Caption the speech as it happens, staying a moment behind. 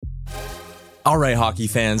All right, hockey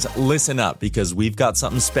fans, listen up because we've got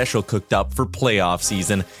something special cooked up for playoff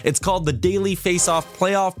season. It's called the Daily Face-Off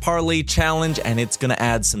Playoff Parlay Challenge, and it's going to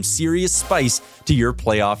add some serious spice to your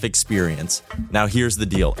playoff experience. Now, here's the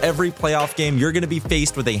deal. Every playoff game, you're going to be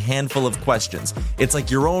faced with a handful of questions. It's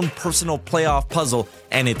like your own personal playoff puzzle,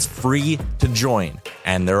 and it's free to join.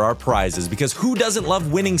 And there are prizes, because who doesn't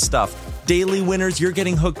love winning stuff? Daily winners, you're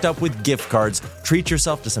getting hooked up with gift cards. Treat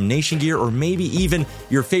yourself to some Nation gear or maybe even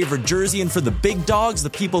your favorite jersey. And for the big dogs, the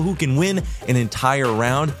people who can win an entire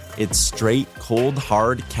round, it's straight, cold,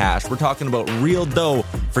 hard cash. We're talking about real dough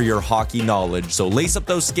for your hockey knowledge. So lace up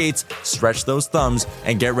those skates, stretch those thumbs,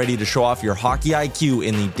 and get ready to show off your hockey IQ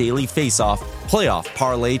in the Daily Face-Off Playoff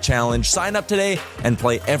Parlay Challenge. Sign up today and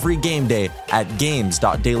play every game day at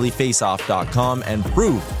games.dailyfaceoff.com and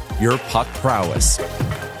prove your puck prowess.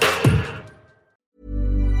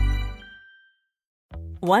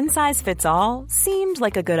 One size fits all seemed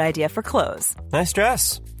like a good idea for clothes. Nice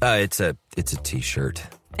dress. It's a t-shirt.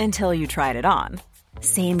 Until you tried it on.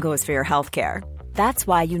 Same goes for your healthcare. That's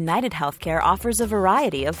why United Healthcare offers a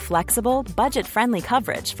variety of flexible, budget-friendly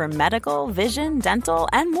coverage for medical, vision, dental,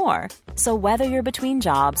 and more. So whether you're between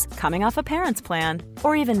jobs, coming off a parent's plan,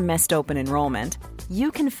 or even missed open enrollment,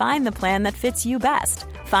 you can find the plan that fits you best.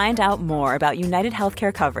 Find out more about United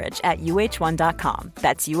Healthcare coverage at uh1.com.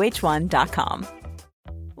 That's uh1.com.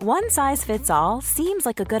 One size fits all seems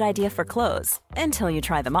like a good idea for clothes until you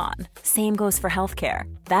try them on. Same goes for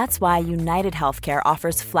healthcare. That's why United Healthcare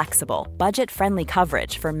offers flexible, budget-friendly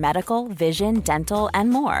coverage for medical, vision, dental, and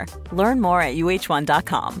more. Learn more at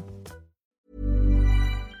uh1.com.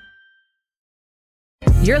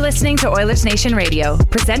 You're listening to Oilers Nation Radio,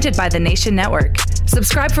 presented by the Nation Network.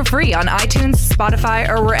 Subscribe for free on iTunes, Spotify,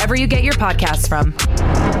 or wherever you get your podcasts from.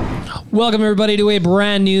 Welcome, everybody, to a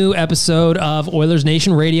brand new episode of Oilers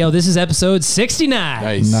Nation Radio. This is episode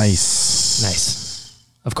 69. Nice.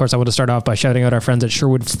 Of course, I want to start off by shouting out our friends at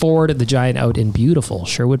Sherwood Ford, the Giant, out in beautiful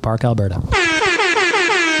Sherwood Park, Alberta.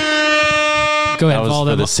 Go ahead, that was follow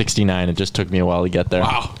for them. The 69. It just took me a while to get there.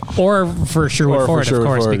 Wow. Or for Sherwood Ford, of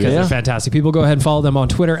course, because they're fantastic. People, go ahead and follow them on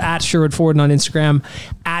Twitter at Sherwood Ford and on Instagram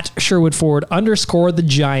at Sherwood Ford _ the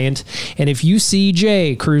Giant. And if you see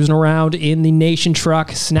Jay cruising around in the Nation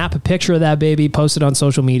truck, snap a picture of that baby, post it on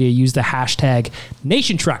social media, use the hashtag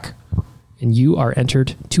Nation Truck, and you are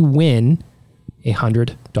entered to win a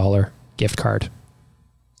 $100 gift card.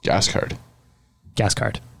 Gas card.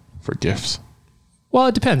 For gifts. Well,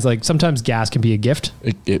 it depends. Like, sometimes gas can be a gift.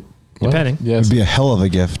 Depending. Yes. It'd be a hell of a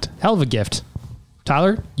gift. Hell of a gift.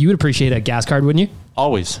 Tyler, you would appreciate a gas card, wouldn't you?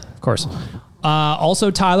 Always. Of course. Also,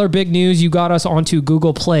 Tyler, big news. You got us onto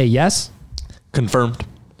Google Play, yes? Confirmed.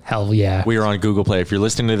 Hell yeah. We are on Google Play. If you're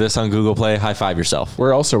listening to this on Google Play, high five yourself.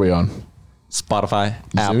 Where else are we on? Spotify,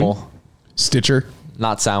 Zoom? Apple. Stitcher.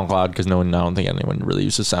 Not SoundCloud, because I don't think anyone really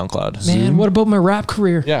uses SoundCloud. Man, what about my rap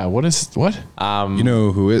career? Yeah, what? You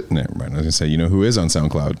know who is... Never mind. I was going to say, you know who is on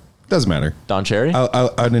SoundCloud? Doesn't matter. Don Cherry?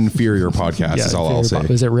 An inferior podcast is all I'll say.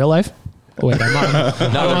 Is it real life? Oh, wait, I'm on. No,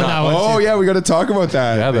 they're not. Oh, yeah, we got to talk about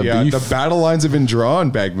that. Yeah, the beef. The battle lines have been drawn,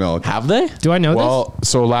 Bag Milk. Have they? Do I know Well,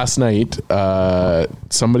 so last night,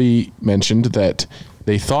 somebody mentioned that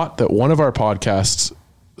they thought that one of our podcasts,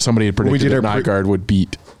 somebody had predicted that Nygaard would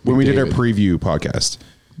beat When we did our McDavid. preview podcast.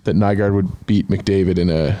 That Nygaard would beat McDavid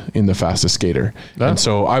in the fastest skater. And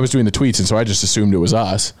so I was doing the tweets, and so I just assumed it was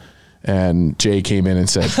us. And Jay came in and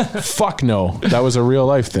said, fuck no, that was a real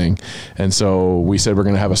life thing. And so we said we're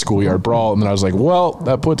going to have a schoolyard brawl. And then I was like, well,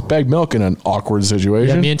 that puts Bag Milk in an awkward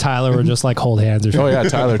situation. Yeah, me and Tyler were just like hold hands or something. Oh yeah,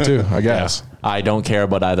 Tyler too, I guess. I don't care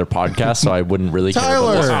about either podcast, so I wouldn't really care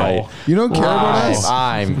about this fight. You don't care about us?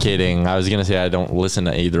 I'm kidding. I was going to say I don't listen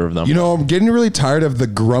to either of them. You know, I'm getting really tired of the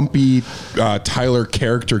grumpy Tyler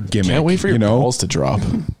character gimmick. Can't wait for your balls to drop.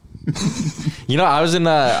 You know, I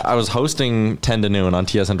was hosting 10 to noon on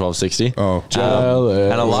TSN 1260. Oh,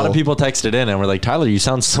 jealous. And a lot of people texted in and were like, Tyler, you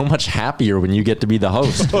sound so much happier when you get to be the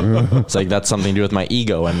host. It's like, that's something to do with my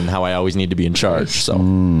ego and how I always need to be in charge. So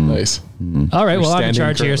nice. All right, well, I'm in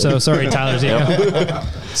charge here, so sorry, Tyler's ego.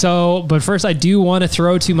 So, but first, I do want to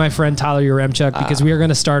throw to my friend Tyler Yaremchuk, because we are going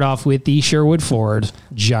to start off with the Sherwood Ford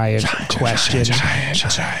Giant question. Giant.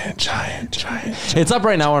 It's up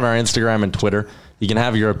right now on our Instagram and Twitter. You can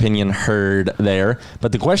have your opinion heard there.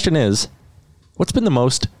 But the question is, what's been the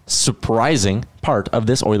most surprising part of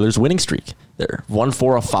this Oilers winning streak? They're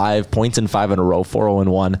 1-4 of 5, points in 5 in a row,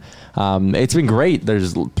 4-0-1. It's been great.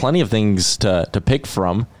 There's plenty of things to pick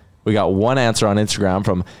from. We got one answer on Instagram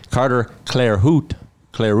from Carter Clairhout.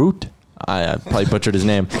 I probably butchered his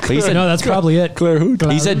name. But he said, no, that's probably it. Claire who?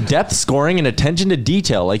 He said depth scoring and attention to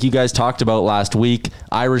detail, like you guys talked about last week.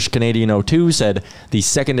 Irish Canadian 02 said the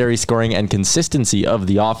secondary scoring and consistency of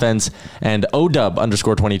the offense. And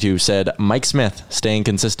ODub_22 said Mike Smith staying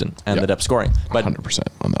consistent and the depth scoring. But 100%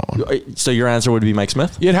 on that one. So your answer would be Mike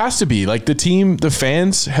Smith? It has to be. Like the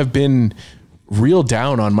fans have been real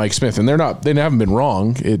down on Mike Smith, and they haven't been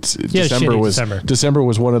wrong. December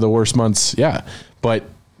was one of the worst months. Yeah. But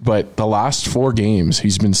the last 4 games,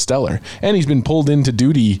 he's been stellar. And he's been pulled into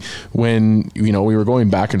duty when, we were going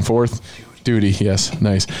back and forth. Duty, yes,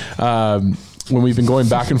 nice. When we've been going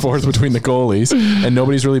back and forth between the goalies and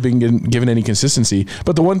nobody's really been given any consistency.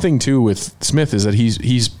 But the one thing, too, with Smith is that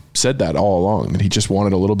he's said that all along, that he just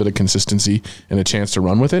wanted a little bit of consistency and a chance to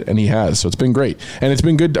run with it, and he has. So it's been great. And it's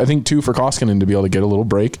been good, I think, too, for Koskinen to be able to get a little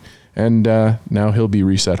break. And now he'll be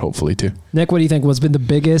reset, hopefully, too. Nick, what do you think has been the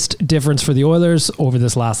biggest difference for the Oilers over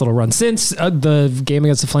this last little run since the game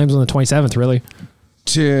against the Flames on the 27th, really?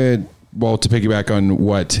 To piggyback on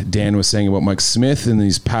what Dan was saying about Mike Smith, in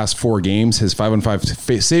these past 4 games, his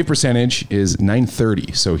 5-on-5 save percentage is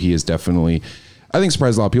 .930. So he is definitely, I think,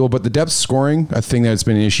 surprised a lot of people. But the depth scoring, a thing that's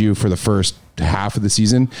been an issue for the first half of the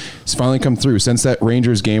season, has finally come through. Since that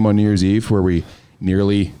Rangers game on New Year's Eve, where we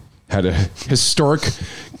nearly had a historic,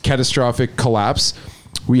 catastrophic collapse,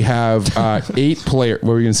 we have 8 players.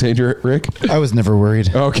 What were you going to say, Rick? I was never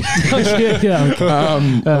worried. Okay.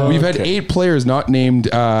 We've had 8 players not named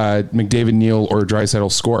McDavid, Neal, or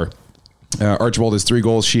Draisaitl score. Archibald has 3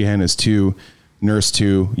 goals. Sheehan has 2. Nurse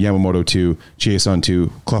 2. Yamamoto 2. Chiasson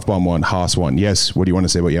 2. Klefbom 1. Haas 1. Yes. What do you want to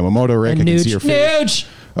say about Yamamoto, Rick? And I can see your face.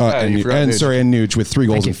 Nuge. And Nuge with 3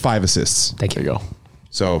 goals and 5 assists. Thank you. There you go.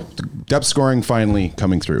 So depth scoring finally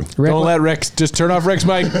coming through. Rick, Don't let Rick, just turn off Rick's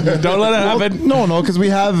mic. Don't let it happen. No, because we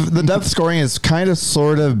have the depth scoring has kind of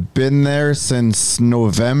sort of been there since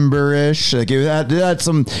November-ish. Like it had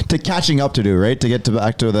some catching up to do, right? To get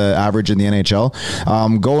back to the average in the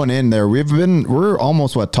NHL. Going in there, we're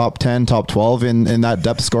almost top 10, top 12 in that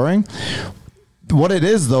depth scoring. What it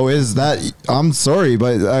is, though, is that, I'm sorry,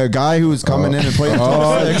 but a guy who's coming in and playing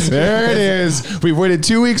top 6. There it is. We've waited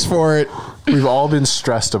 2 weeks for it. We've all been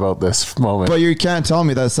stressed about this moment. But you can't tell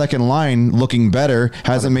me that second line looking better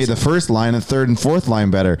hasn't 100%. Made the first line and third and fourth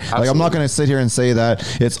line better. Absolutely. Like, I'm not going to sit here and say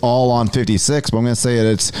that it's all on 56, but I'm going to say that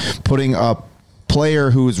it's putting up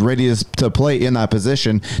player who's ready to play in that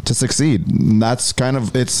position to succeed. And that's kind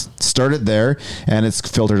of, it's started there and it's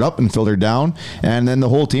filtered up and filtered down, and then the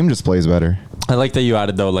whole team just plays better. I like that you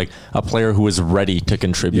added, though, like a player who was ready to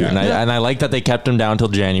contribute. Yeah. And I like that they kept him down till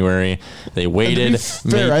January. They waited.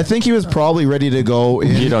 Fair, I think he was probably ready to go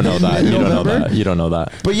in. You don't know that. You don't know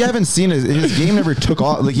that. But you haven't seen his game never took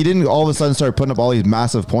off. Like, he didn't all of a sudden start putting up all these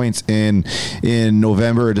massive points in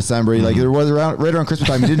November or December. Mm-hmm. Like, there was right around Christmas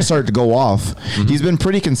time, he didn't start to go off. Mm-hmm. He's been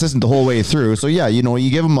pretty consistent the whole way through. So yeah, you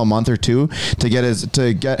give him a month or two to get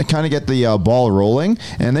the ball rolling,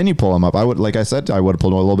 and then you pull him up. Like I said, I would have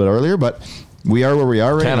pulled him a little bit earlier, but we are where we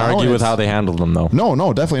are right now. Can't argue with how they handled them, though.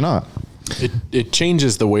 No, definitely not. It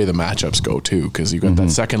changes the way the matchups go too, because you've got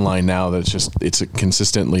that second line now it's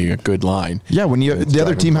consistently a good line. Yeah, when the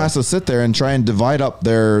other team has to sit there and try and divide up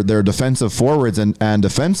their defensive forwards and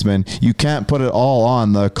defensemen, you can't put it all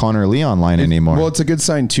on the Connor Leon line anymore. Well, it's a good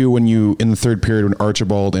sign too when you, in the third period, when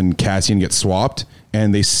Archibald and Kassian get swapped,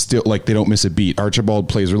 and they still, they don't miss a beat. Archibald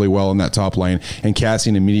plays really well in that top line, and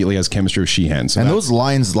Kassian immediately has chemistry with Sheehan. So those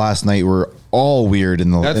lines last night were all weird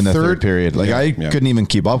in the third period. I couldn't even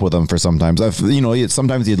keep up with them for sometimes.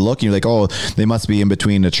 Sometimes you'd look and you're like, oh, they must be in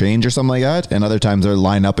between a change or something like that. And other times they're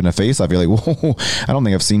lined up in a face-off. You're like, whoa, I don't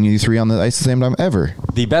think I've seen you three on the ice at the same time ever.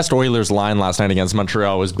 The best Oilers line last night against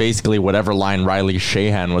Montreal was basically whatever line Riley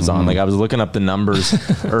Sheahan was on. I was looking up the numbers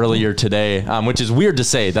earlier today, which is weird to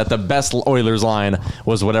say that the best Oilers line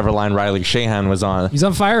was whatever line Riley Sheahan was on. He's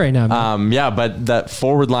on fire right now, man. But that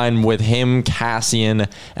forward line with him,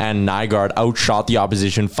 Kassian, and Nygaard outshot the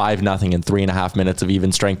opposition 5-0 in 3.5 minutes of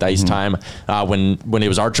even strength ice time. When it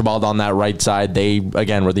was Archibald on that right side, they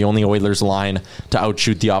again were the only Oilers line to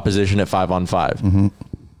outshoot the opposition at 5-on-5.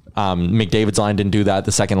 McDavid's line didn't do that.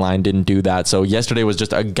 The second line didn't do that. So yesterday was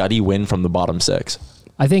just a gutty win from the bottom six.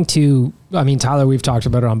 I think too, Tyler, we've talked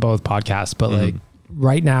about it on both podcasts, but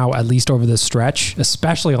right now, at least over this stretch,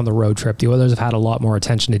 especially on the road trip, the Oilers have had a lot more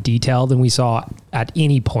attention to detail than we saw at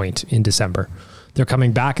any point in December. They're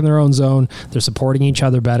coming back in their own zone. They're supporting each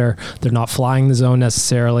other better. They're not flying the zone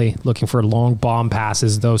necessarily, looking for long bomb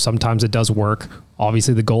passes, though sometimes it does work.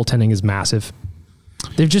 Obviously, the goaltending is massive.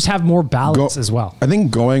 They just have more balance as well. I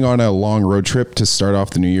think going on a long road trip to start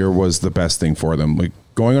off the new year was the best thing for them. Like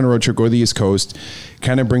going on a road trip, go to the East Coast,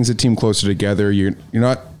 kind of brings the team closer together. You're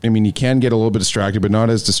not, I mean, you can get a little bit distracted, but not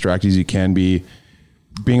as distracted as you can be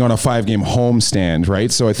being on a 5-game homestand,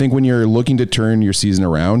 right? So I think when you're looking to turn your season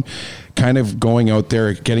around, kind of going out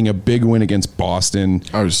there, getting a big win against Boston,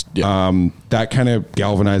 that kind of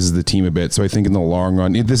galvanizes the team a bit. So I think in the long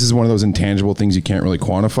run, this is one of those intangible things you can't really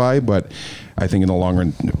quantify, but I think in the long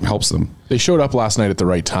run it helps them. They showed up last night at the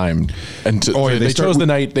right time, and they chose the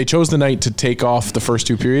night. They chose the night to take off the first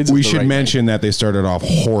 2 periods. We should mention that they started off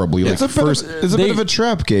horribly. It's a bit of a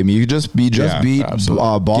trap game. You just beat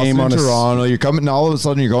Boston and Toronto. You're coming, all of a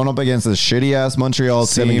sudden you're going up against a shitty ass Montreal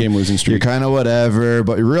team. 7-game losing streak. You're kind of whatever,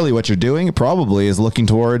 but really what you're doing probably is looking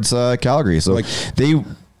towards Calgary. So they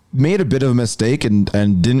made a bit of a mistake and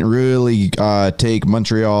didn't really take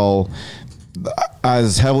Montreal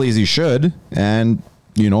as heavily as you should. And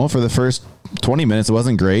for the first 20 minutes, it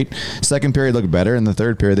wasn't great. Second period looked better, and the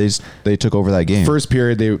third period they took over that game. First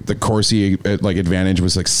period, the Corsi advantage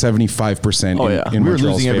was 75%. In we were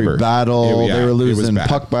losing every battle. They were losing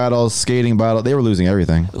puck battles, skating battle. They were losing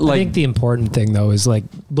everything. I think the important thing though is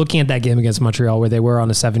looking at that game against Montreal, where they were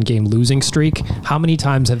on a 7-game losing streak. How many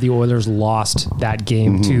times have the Oilers lost that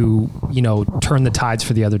game to turn the tides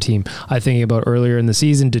for the other team? I'm thinking about earlier in the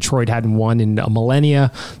season, Detroit hadn't won in a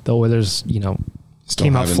millennia. The Oilers,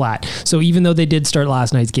 came out flat. So even though they did start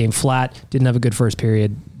last night's game flat, didn't have a good first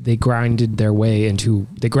period, they ground their way into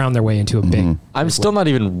a big. I'm still not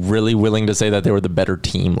even really willing to say that they were the better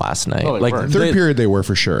team last night. Third period they were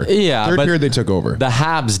for sure. Yeah, third period they took over. The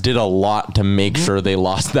Habs did a lot to make sure they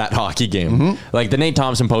lost that hockey game. The Nate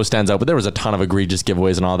Thompson post stands out, but there was a ton of egregious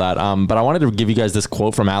giveaways and all that. But I wanted to give you guys this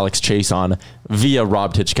quote from Alex Chason via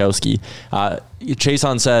Rob Tychkowski.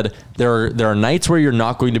 Chason said, there are nights where you're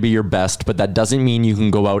not going to be your best, but that doesn't mean you can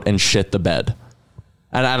go out and shit the bed.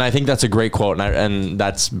 And I think that's a great quote, and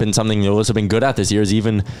that's been something the Oilers have been good at this year, is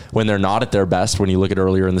even when they're not at their best, when you look at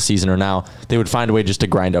earlier in the season or now, they would find a way just to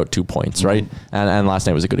grind out 2 points, right? And last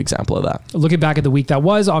night was a good example of that. Looking back at the week that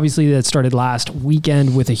was, obviously that started last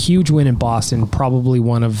weekend with a huge win in Boston, probably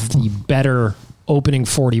one of the better opening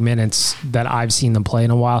 40 minutes that I've seen them play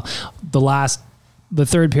in a while. The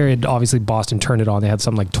third period, obviously Boston turned it on. They had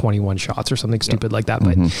something like 21 shots or something stupid like that,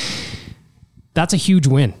 but that's a huge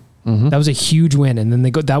win. That was a huge win. And then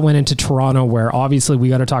that went into Toronto, where obviously we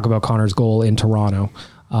got to talk about Connor's goal in Toronto.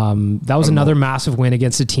 That was another massive win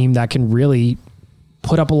against a team that can really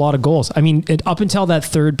put up a lot of goals. I mean, up until that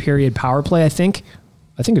third period power play, I think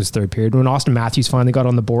it was third period, when Austin Matthews finally got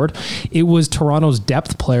on the board, it was Toronto's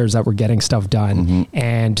depth players that were getting stuff done,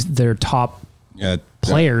 and their top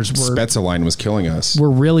players were... Spezza line was killing us. Were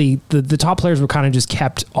really... The top players were kind of just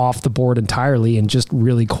kept off the board entirely and just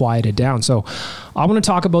really quieted down. So I want to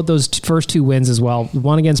talk about those first 2 wins as well.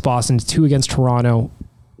 1 against Boston, 2 against Toronto.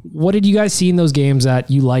 What did you guys see in those games that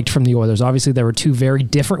you liked from the Oilers? Obviously, there were 2 very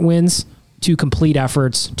different wins, 2 complete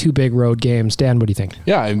efforts, 2 big road games. Dan, what do you think?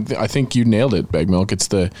 Yeah, I think you nailed it, Beg Milk. It's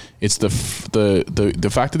the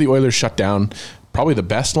fact that the Oilers shut down probably the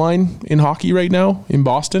best line in hockey right now in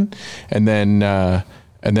Boston, and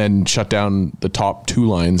then shut down the top 2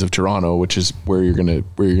 lines of Toronto, which is where you're gonna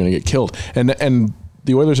get killed. And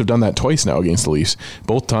the Oilers have done that twice now against the Leafs.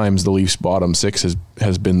 Both times the Leafs bottom 6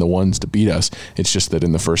 has been the ones to beat us. It's just that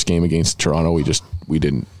in the first game against Toronto, we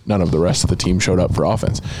didn't. None of the rest of the team showed up for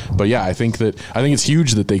offense. But yeah, I think it's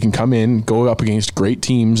huge that they can come in, go up against great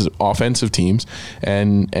teams, offensive teams,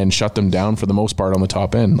 and shut them down for the most part on the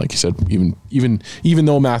top end. Like you said, even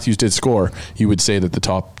though Matthews did score, you would say that the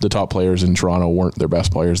top players in Toronto weren't their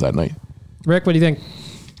best players that night. Rick, what do you think?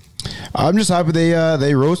 I'm just happy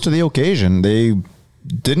they rose to the occasion. They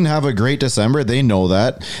didn't have a great December. They know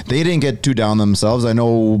that. They didn't get too down themselves. I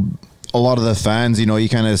know a lot of the fans, you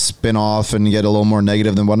kind of spin off and get a little more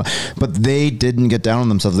negative than whatnot, but they didn't get down on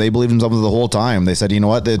themselves. They believed in themselves the whole time. They said, you know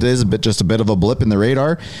what, it is just a bit of a blip in the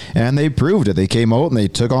radar, and they proved it. They came out and they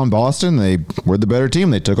took on Boston. They were the better team.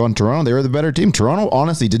 They took on Toronto. They were the better team. Toronto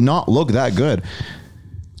honestly did not look that good.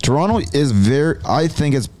 Toronto is I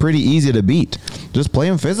think it's pretty easy to beat. Just play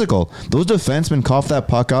them physical. Those defensemen cough that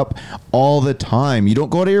puck up all the time. You don't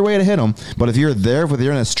go out of your way to hit them, but if you're there, if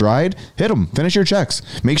you're in a stride, hit them. Finish your checks.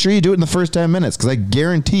 Make sure you do it in the first 10 minutes, because I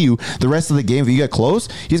guarantee you the rest of the game, if you get close,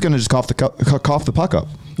 he's going to just cough the puck up.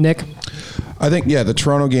 Nick? I think, the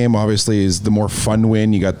Toronto game obviously is the more fun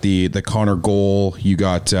win. You got the Connor goal. You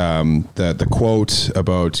got the quote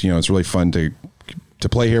about, it's really fun to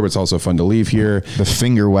play here, but it's also fun to leave here. The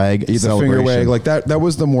finger wag. Like that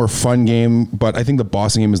was the more fun game, but I think the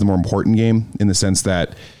Boston game is the more important game, in the sense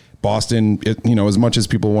that Boston, as much as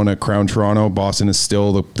people want to crown Toronto, Boston is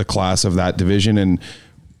still the class of that division, and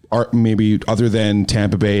maybe other than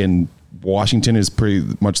Tampa Bay and Washington is pretty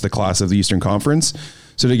much the class of the Eastern Conference.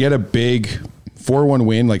 So to get a big 4-1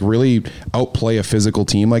 win, like really outplay a physical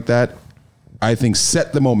team like that, I think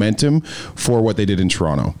set the momentum for what they did in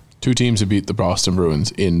Toronto. 2 teams have beat the Boston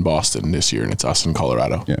Bruins in Boston this year, and it's us in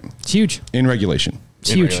Colorado. Yeah, it's huge in regulation.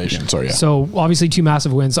 It's huge. Sorry, yeah. So obviously 2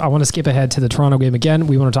 massive wins. I want to skip ahead to the Toronto game again.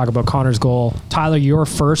 We want to talk about Connor's goal. Tyler, your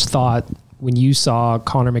first thought when you saw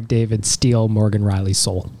Connor McDavid steal Morgan Rielly's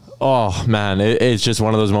soul? Oh man, it's just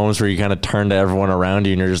one of those moments where you kind of turn to everyone around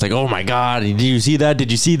you and you're just like, oh my God, did you see that?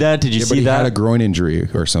 Did you see that? Did you see he that? had a groin injury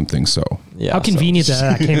or something. So yeah, how convenient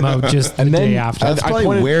that came out just the day after. That's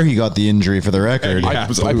probably where he got the injury for the record. I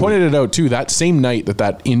pointed it out too. That same night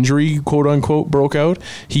that injury, quote unquote, broke out,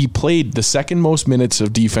 he played the second most minutes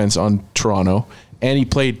of defense on Toronto, and he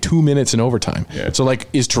played 2 minutes in overtime. Yeah. So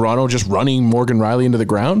is Toronto just running Morgan Rielly into the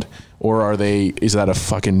ground, or is that a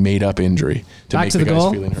fucking made up injury to Back make to the the guys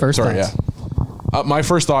goal? feeling hurt? First Sorry, thoughts. yeah. My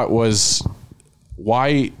first thought was,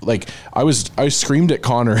 why? I screamed at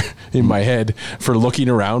Connor in my head for looking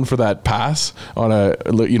around for that pass on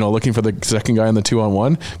looking for the second guy on the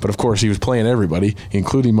 2-on-1. But of course, he was playing everybody,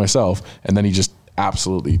 including myself, and then he just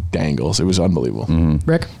absolutely dangles. It was unbelievable. Mm-hmm.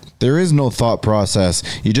 Rick? There is no thought process.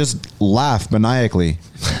 You just laugh maniacally.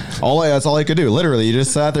 That's all I could do. Literally, you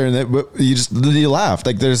just sat there and you laughed.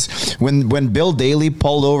 Like there's when Bill Daly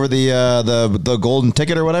pulled over the golden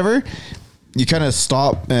ticket or whatever, you kind of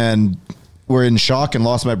stop and were in shock and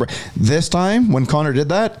lost my breath. This time when Connor did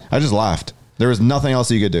that, I just laughed. There was nothing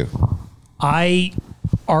else you could do. I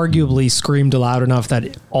arguably screamed loud enough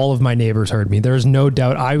that all of my neighbors heard me. There's no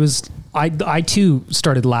doubt. I too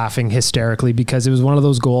started laughing hysterically because it was one of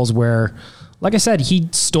those goals where, like I said, he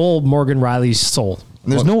stole Morgan Rielly's soul.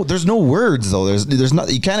 There's no words though. There's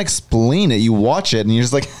not. You can't explain it. You watch it and you're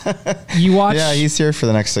just like, yeah, he's here for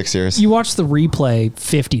the next 6 years. You watch the replay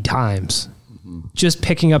 50 times, just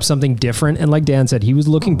picking up something different. And like Dan said, he was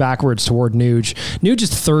looking backwards toward Nuge. Nuge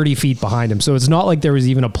is 30 feet behind him, so it's not like there was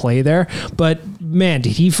even a play there. But man,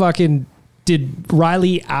 did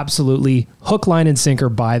Rielly absolutely hook, line, and sinker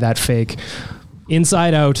by that fake,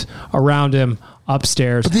 inside out, around him,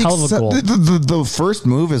 upstairs. Hell of a goal. The first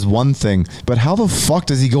move is one thing, but how the fuck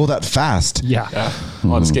does he go that fast? Yeah.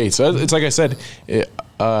 On skates. It's like I said,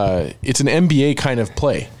 it's an NBA kind of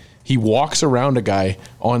play. He walks around a guy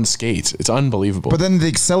on skates. It's unbelievable. But then the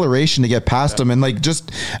acceleration to get past him and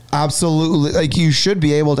just absolutely, you should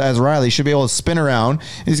be able to, as Rielly, should be able to spin around.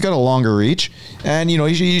 He's got a longer reach and,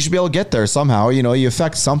 you should be able to get there somehow. You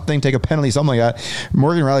affect something, take a penalty, something like that.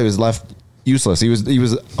 Morgan Rielly was left useless. He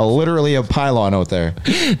was literally a pylon out there.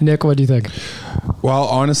 Nick, what do you think? Well,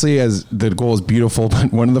 honestly, as the goal is beautiful,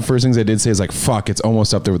 but one of the first things I did say is fuck, it's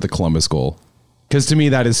almost up there with the Columbus goal. Because to me,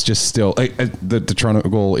 that is just still the Toronto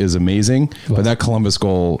goal is amazing, but that Columbus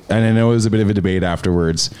goal, and I know it was a bit of a debate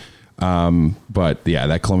afterwards, but yeah,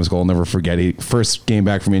 that Columbus goal, I'll never forget. He first came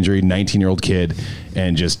back from injury, 19-year-old kid,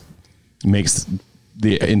 and just makes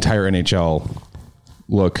the entire NHL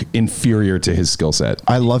look inferior to his skill set.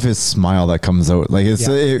 I love his smile that comes out.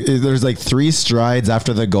 There's 3 strides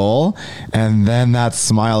after the goal, and then that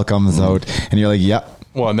smile comes out, and you're like, yep.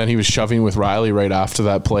 Well, and then he was shoving with Rielly right after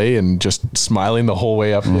that play and just smiling the whole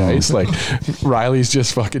way up the ice. Rielly's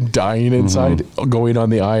just fucking dying inside, going on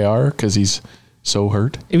the IR because he's so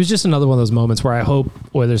hurt. It was just another one of those moments where I hope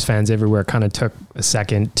Oilers fans everywhere kind of took a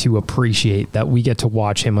second to appreciate that we get to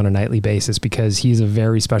watch him on a nightly basis because he's a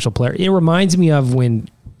very special player. It reminds me of when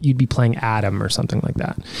you'd be playing Adam or something like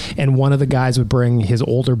that. And one of the guys would bring his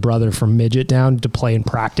older brother from midget down to play in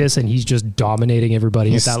practice, and he's just dominating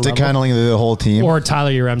everybody at that level. Stick handling the whole team. Or Tyler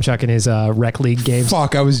Yaremchuk in his rec league games.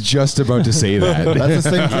 Fuck, I was just about to say that. That's the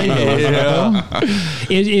same thing.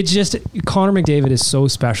 It's just, Connor McDavid is so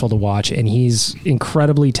special to watch, and he's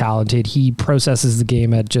incredibly talented. He processes the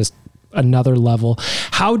game at just another level.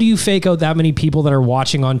 How do you fake out that many people that are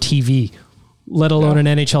watching on TV? Let alone an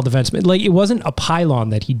NHL defenseman. It wasn't a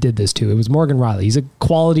pylon that he did this to. It was Morgan Rielly. He's a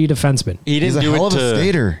quality defenseman. He's a hell of a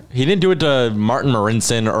skater. He didn't do it to Martin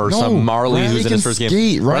Marincin or some Marley who's in his first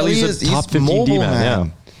game. Riley's a top 15 D man.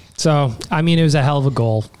 Yeah. So, it was a hell of a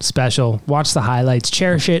goal. Special. Watch the highlights.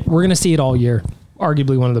 Cherish it. We're going to see it all year.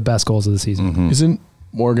 Arguably one of the best goals of the season. Isn't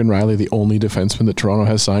Morgan Rielly the only defenseman that Toronto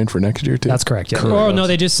has signed for next year too? That's correct. Yeah. Oh no,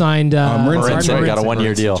 they just signed Marincin. Got a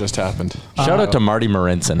 1-year deal. Just happened. Shout out to Marty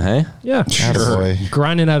Marincin, hey? Yeah, sure.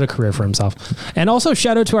 Grinding out a career for himself. And also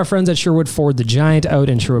shout out to our friends at Sherwood Ford, the Giant out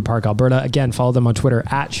in Sherwood Park, Alberta. Again, follow them on Twitter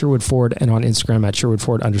at Sherwood Ford and on Instagram at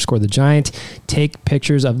Sherwood_Ford_the Giant. Take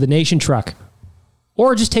pictures of the Nation truck,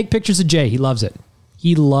 or just take pictures of Jay. He loves it.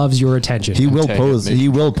 He loves your attention. He will pose. He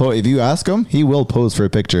will pose. If you ask him, he will pose for a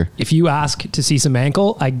picture. If you ask to see some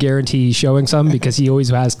ankle, I guarantee he's showing some because he always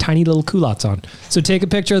has tiny little culottes on. So take a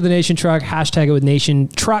picture of the Nation truck, hashtag it with Nation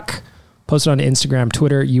Truck, post it on Instagram,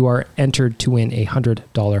 Twitter. You are entered to win a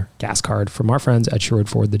 $100 gas card from our friends at Sherwood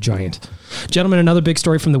Ford, the Giant. Gentlemen, another big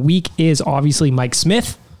story from the week is obviously Mike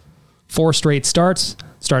Smith. 4 straight starts.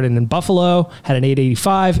 Started in Buffalo, had an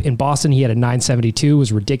 885. In Boston, he had a 972. It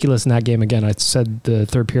was ridiculous in that game. Again, I said the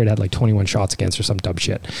third period had like 21 shots against or some dumb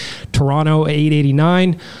shit. Toronto,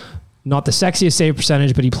 889. Not the sexiest save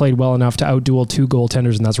percentage, but he played well enough to outduel 2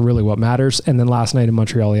 goaltenders, and that's really what matters. And then last night in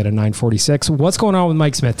Montreal, he had a 946. What's going on with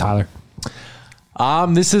Mike Smith, Tyler?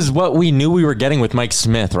 This is what we knew we were getting with Mike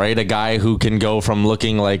Smith, right? A guy who can go from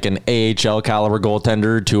looking like an AHL caliber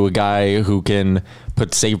goaltender to a guy who can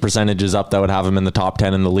put save percentages up that would have him in the top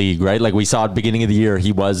 10 in the league, right? Like we saw at the beginning of the year,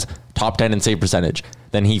 he was top 10 in save percentage.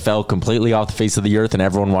 Then he fell completely off the face of the earth and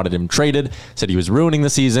everyone wanted him traded, said he was ruining the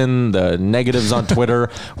season. The negatives on Twitter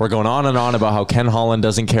were going on and on about how Ken Holland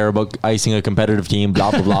doesn't care about icing a competitive team,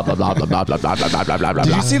 blah, blah, blah, blah, blah, blah, blah, blah, blah, blah, blah, blah, blah.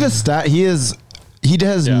 Did you see the stat? He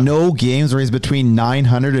has no games where he's between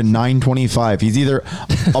 900 and 925. He's either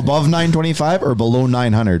above 925 or below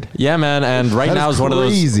 900. Yeah, man. And right now is one of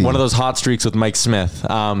those hot streaks with Mike Smith.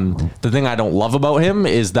 The thing I don't love about him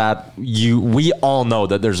is that we all know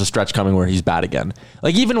that there's a stretch coming where he's bad again.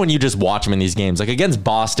 Like even when you just watch him in these games, like against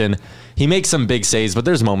Boston, he makes some big saves, but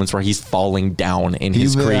there's moments where he's falling down in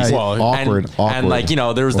his crazy. Awkward. And like,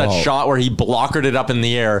 there was that shot where he blockered it up in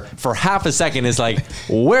the air for half a second. Is like,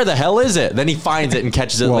 where the hell is it? Then he finds it and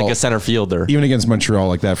catches it like a center fielder. Even against Montreal,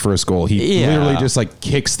 like that first goal, he literally just like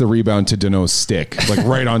kicks the rebound to Danault's stick, like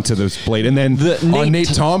right onto the blade. And then on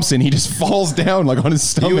Nate Thompson, he just falls down like on his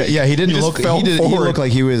stomach. He looked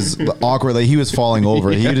like he was awkward. Like he was falling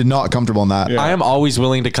over. He did not comfortable in that. I am always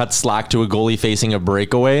willing to cut slack to a goalie facing a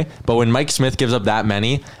breakaway, but when Mike Smith gives up that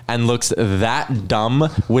many and looks that dumb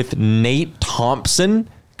with Nate Thompson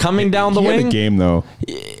coming down the wing. Had a game though.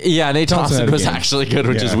 Yeah, Nate Thompson was actually good,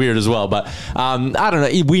 which is weird as well. But I don't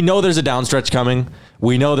know. We know there's a down stretch coming.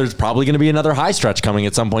 We know there's probably going to be another high stretch coming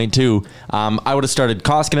at some point too. I would have started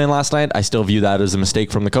Koskinen last night. I still view that as a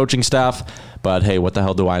mistake from the coaching staff. But hey, what the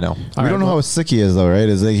hell do I know? We don't know how sick he is though, right?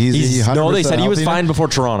 Is like no, they said he was fine before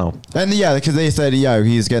Toronto. And because they said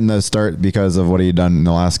he's getting the start because of what he done in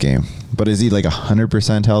the last game. But is he like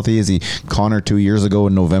 100% healthy? Is he Connor 2 years ago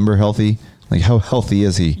in November healthy? Like, how healthy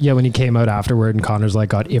is he? Yeah, when he came out afterward and Connor's like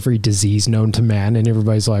got every disease known to man and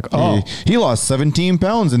everybody's like, oh. He lost 17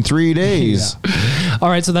 pounds in 3 days. Yeah. All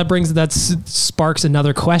right, so that sparks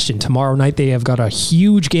another question. Tomorrow night they have got a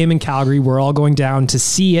huge game in Calgary. We're all going down to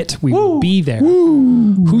see it. We will be there.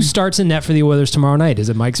 Woo. Who starts in net for the Oilers tomorrow night? Is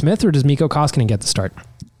it Mike Smith or does Mikko Koskinen get the start?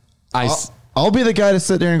 I'll be the guy to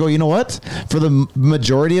sit there and go, you know what? For the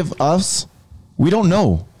majority of us, we don't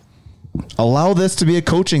know. Allow this to be a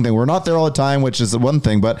coaching thing. We're not there all the time, which is one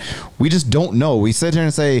thing, but we just don't know. We sit here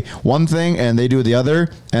and say one thing and they do the other,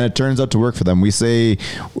 and it turns out to work for them. We say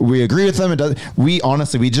we agree with them. It does. We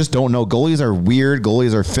just don't know. Goalies are weird.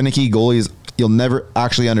 Goalies are finicky. Goalies you'll never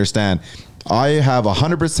actually understand. I have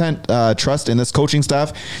 100% trust in this coaching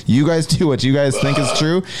staff. You guys do what you guys think is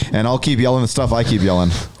true, and I'll keep yelling the stuff I keep yelling.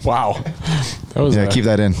 Wow. Keep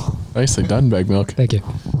that in. Nicely done, Bag Milk. Thank you.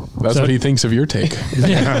 That's what he thinks of your take.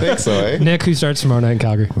 I think so, eh? Nick, who starts tomorrow night in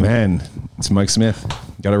Calgary? Man, it's Mike Smith.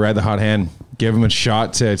 Got to ride the hot hand. Give him a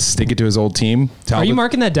shot to stick it to his old team. Are you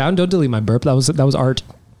marking that down? Don't delete my burp. That was art.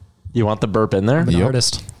 You want the burp in there? I'm an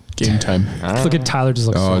artist. Game time. Look at Tyler. Just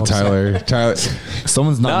looks. Oh, Tyler.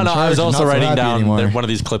 Someone's not. No. I was also writing down one of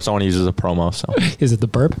these clips I want to use as a promo. So, is it the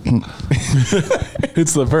burp?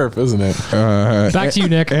 It's the burp, isn't it? Back to you,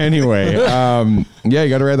 Nick. Anyway, you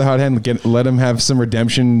got to ride the hot hand. Let him have some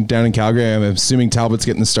redemption down in Calgary. I'm assuming Talbot's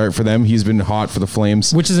getting the start for them. He's been hot for the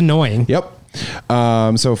Flames, which is annoying. Yep.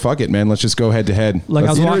 So fuck it, man. Let's just go head to head. Like I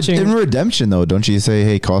was watching in redemption though. Don't you say,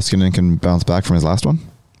 hey, Koskinen can bounce back from his last one?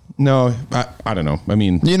 No, I don't know. I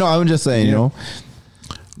mean, I'm just saying, I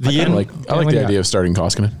like the idea of starting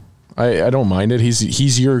Koskinen. I don't mind it.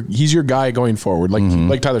 He's your guy going forward.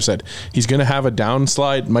 Like Tyler said, he's going to have a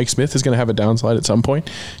downslide. Mike Smith is going to have a downslide at some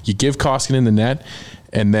point. You give Koskinen the net,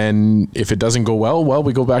 and then if it doesn't go well,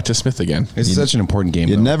 we go back to Smith again. It's such an important game.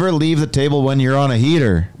 You never leave the table when you're on a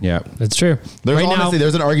heater. Yeah, that's true.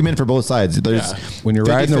 There's an argument for both sides. When you're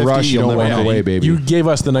riding the rush, you don't walk away, baby. You gave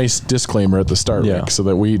us the nice disclaimer at the start, Rick, so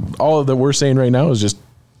that all that we're saying right now is just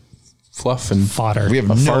fluff and fodder. We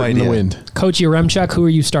have no idea. In the wind. Coach Yaremchuk, who are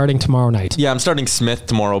you starting tomorrow night? Yeah, I'm starting Smith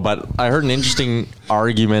tomorrow, but I heard an interesting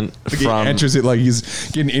argument from enters it like he's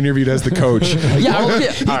getting interviewed as the coach. He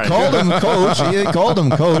called him coach. He called him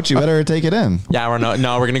coach. You better take it in. Yeah, we're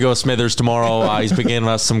going to go with Smithers tomorrow. He's been giving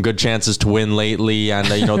us some good chances to win lately. And,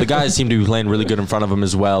 the guys seem to be playing really good in front of him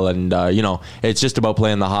as well. And, it's just about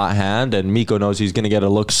playing the hot hand. And Mikko knows he's going to get a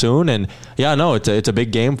look soon. And, it's a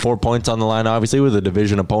big game. 4 points on the line, obviously, with a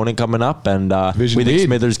division opponent coming up. And we think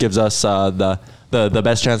Smithers gives us the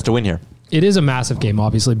best chance to win here. It is a massive game.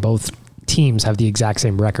 Obviously, both teams have the exact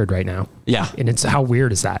same record right now. Yeah. And it's how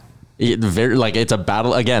weird is that? It's a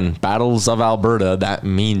battle. Again, battles of Alberta that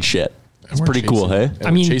mean shit. It's pretty cool, hey?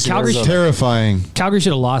 I mean, Calgary's terrifying. Calgary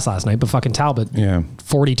should have lost last night, but fucking Talbot,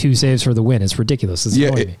 42 saves for the win. It's ridiculous. It's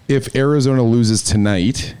if Arizona loses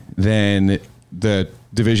tonight, then the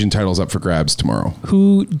division title's up for grabs tomorrow.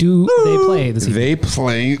 Who do they play this evening? They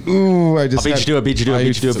play. Ooh, I just. I'll beat you to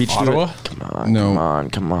it. Ottawa?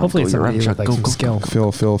 Come on. Hopefully it's somebody with some skill.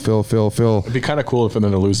 Phil. It'd be kind of cool if they're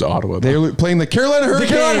going to lose to Ottawa. They're playing the Carolina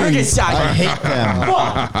Hurricanes. I hate them.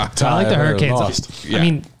 I like the Hurricanes. Yeah. I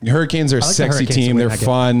mean, Hurricanes are a sexy team. They're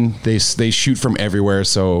fun. They shoot from everywhere.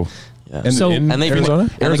 So. Yeah. And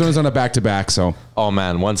Arizona's on a back-to-back, so. Oh,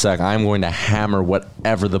 man, 1 sec. I'm going to hammer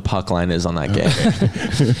whatever the puck line is on that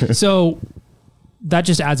game. So that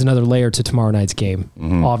just adds another layer to tomorrow night's game.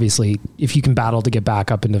 Mm-hmm. Obviously, if you can battle to get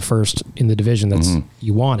back up into first in the division,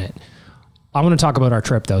 you want it. I want to talk about our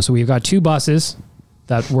trip, though. So we've got 2 buses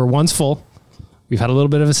that were once full. We've had a little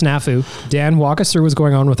bit of a snafu. Dan, walk us through what's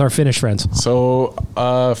going on with our Finnish friends. So,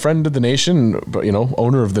 friend of the nation, but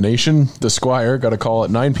owner of the nation, the Squire, got a call at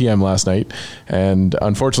 9 p.m. last night, and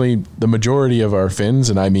unfortunately, the majority of our Finns,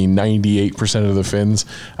 and I mean 98% of the Finns.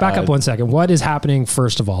 Back up 1 second. What is happening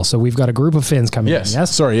first of all? So we've got a group of Finns coming in.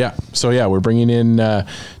 Yes. Sorry. Yeah. So we're bringing in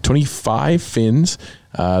 25 Finns.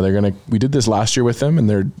 We did this last year with them, and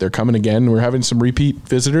they're coming again. We're having some repeat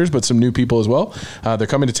visitors, but some new people as well. They're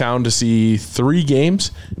coming to town to see 3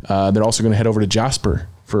 games. They're also going to head over to Jasper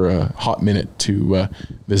for a hot minute to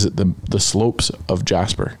visit the slopes of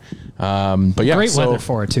Jasper. But yeah, great weather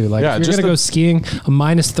for it too. Like if you're gonna go skiing, a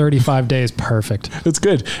minus 35 days, perfect. It's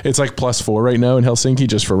good. It's like +4 right now in Helsinki,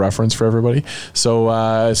 just for reference for everybody. So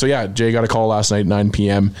yeah, Jay got a call last night at 9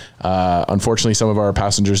 p.m. Unfortunately, some of our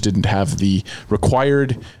passengers didn't have the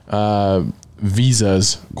required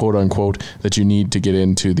visas, quote unquote, that you need to get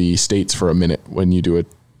into the States for a minute when you do a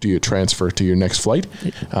transfer to your next flight.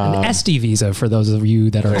 An SD visa for those of you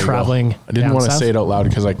that are traveling. I didn't want to say it out loud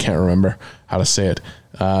because I can't remember how to say it.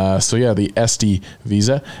 So yeah, the SD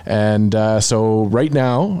visa. And so right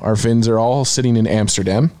now our Finns are all sitting in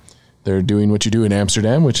Amsterdam. They're doing what you do in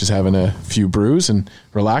Amsterdam, which is having a few brews and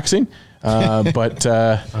relaxing. But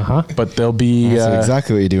they'll be That's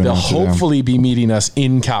exactly what you do. They'll hopefully be meeting us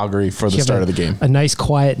in Calgary for the start of the game. A nice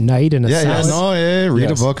quiet night and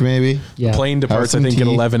read a book maybe. Yeah. The plane departs I think at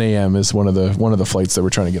 11 a.m. is one of the flights that we're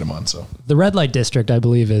trying to get them on. So the red light district, I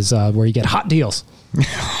believe, is where you get hot deals.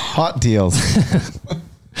 Hot deals.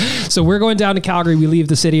 So we're going down to Calgary. We leave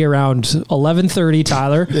the city around 11:30.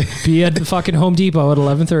 Tyler, be at the fucking Home Depot at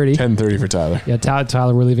 11:30. 10:30 for Tyler. Yeah,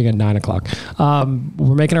 Tyler, we're leaving at 9 o'clock.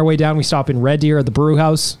 We're making our way down. We stop in Red Deer at the brew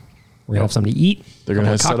house. We're gonna have something to eat. They're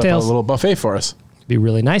gonna set up a little buffet for us. Be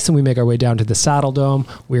really nice. And we make our way down to the Saddle Dome.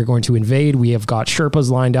 We're going to invade. We have got Sherpas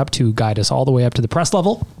lined up to guide us all the way up to the press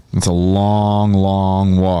level. It's a long,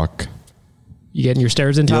 long walk. You getting your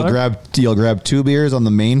stairs in, Tyler? You'll grab 2 beers on the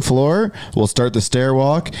main floor. We'll start the stair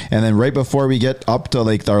walk, and then right before we get up to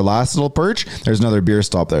like our last little perch, there's another beer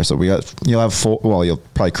stop there. So you'll have 4. Well, you'll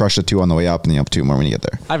probably crush the 2 on the way up, and then you'll have 2 more when you get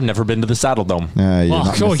there. I've never been to the Saddle Dome.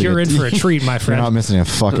 You're in for a treat, my friend. You're not missing a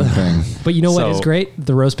fucking thing. But you know what is great?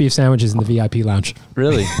 The roast beef sandwiches in the VIP lounge.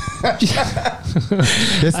 Really?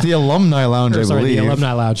 It's the alumni lounge, I believe. The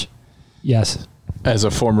alumni lounge. Yes. As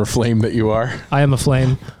a former Flame that you are. I am a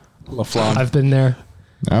Flame. LaFlamme. I've been there.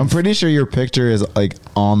 I'm pretty sure your picture is like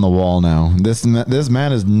on the wall now. This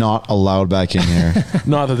man is not allowed back in here.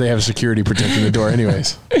 Not that they have security protecting the door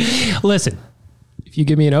anyways. Listen, if you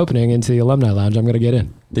give me an opening into the alumni lounge, I'm going to get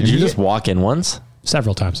in. Did you just walk in once?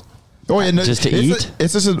 Several times. Oh, yeah, no, just to eat?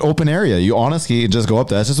 It's just an open area. You honestly just go up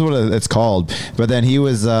there. That's just what it's called. But then he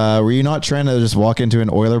was, were you not trying to just walk into an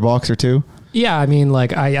Oiler box or 2? Yeah, I mean,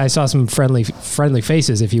 like I saw some friendly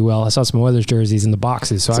faces, if you will. I saw some Oilers jerseys in the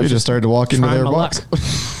boxes. So I just started to walk into their box.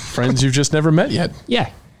 Friends you've just never met yet. Yeah.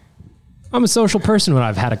 I'm a social person when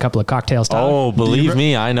I've had a couple of cocktails. Tyler. Oh, believe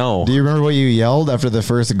me, I know. Do you remember what you yelled after the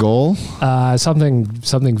first goal? Something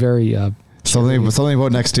very... Something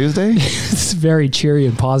about next Tuesday? It's very cheery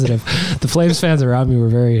and positive. The Flames fans around me were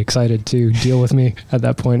very excited to deal with me at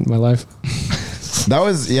that point in my life. That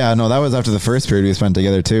was after the first period we spent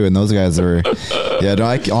together too, and those guys were Yeah, no,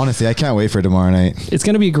 honestly, I can't wait for tomorrow night. It's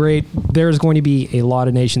going to be great. There's going to be a lot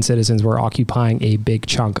of Nation citizens. We're occupying a big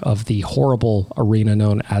chunk of the horrible arena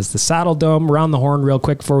known as the Saddle Dome. Round the horn real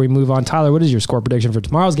quick before we move on. Tyler, what is your score prediction for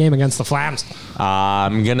tomorrow's game against the Flams?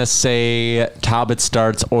 I'm going to say Talbot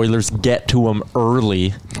starts. Oilers get to him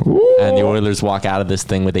early. Ooh. And the Oilers walk out of this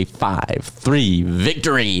thing with a 5-3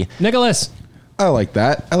 victory. Nicholas. I like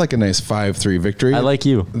that. I like a nice 5-3 victory. I like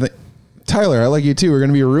you. Tyler, I like you too. We're going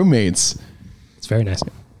to be roommates. It's very nice.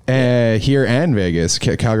 Here and Vegas,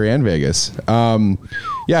 Calgary and Vegas.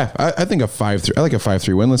 Yeah, I think a 5-3. I like a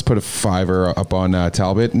 5-3 win. Let's put a 5er up on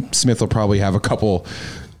Talbot. Smith will probably have a couple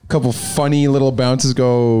funny little bounces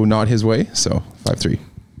go not his way. So 5-3.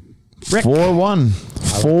 4-1.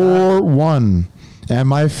 4-1. And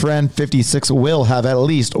my friend 56 will have at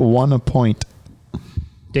least 1 point.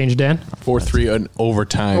 Danger Dan? 4-3 in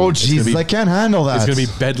overtime. Oh, Jesus, I can't handle that. It's going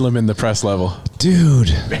to be bedlam in the press level. Dude.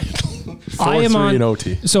 4-3 in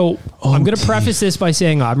OT. So I'm going to preface this by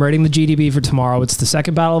saying I'm writing the GDB for tomorrow. It's the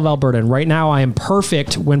second Battle of Alberta. And right now I am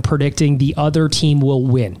perfect when predicting the other team will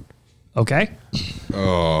win. Okay?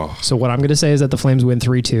 Oh. So what I'm going to say is that the Flames win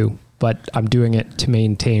 3-2, but I'm doing it to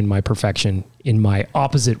maintain my perfection in my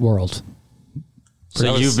opposite world.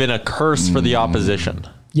 So you've been a curse for the opposition.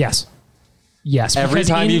 Yes. Yes. Every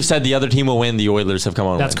time you've said the other team will win, the Oilers have come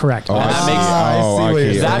on. That's correct. Oh,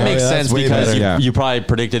 that makes sense because you probably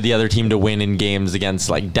predicted the other team to win in games against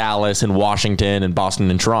like Dallas and Washington and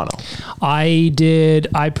Boston and Toronto.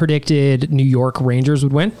 I predicted New York Rangers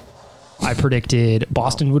would win. I predicted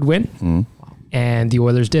Boston would win. And the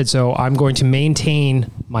Oilers did. So I'm going to maintain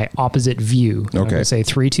my opposite view. Okay. I'm going to say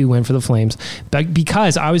 3-2 win for the Flames. But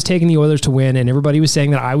because I was taking the Oilers to win and everybody was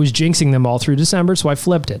saying that I was jinxing them all through December, so I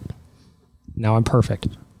flipped it. Now I'm perfect.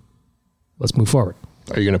 Let's move forward.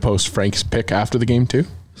 Are you going to post Frank's pick after the game too?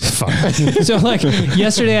 So like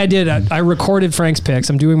yesterday I recorded Frank's picks.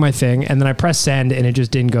 I'm doing my thing and then I pressed send and it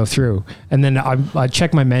just didn't go through. And then I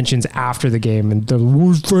checked my mentions after the game and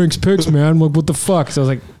where's Frank's picks, man? Like, what the fuck? So I was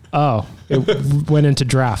like, oh, it went into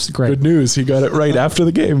drafts. Great. Good news. He got it right after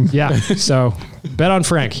the game. Yeah. So bet on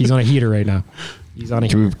Frank. He's on a heater right now. He's on a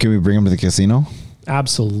heater. Can we bring him to the casino?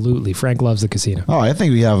 Absolutely. Frank loves the casino. Oh, I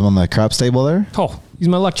think we have him on the craps table there. Oh, he's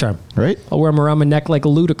my luck charm. Right? I'll wear him around my neck like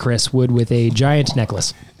Ludacris would with a giant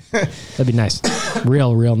necklace. That'd be nice.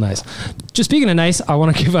 Real nice. Just speaking of nice, I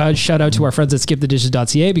want to give a shout out to our friends at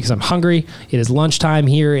skipthedishes.ca because I'm hungry. It is lunchtime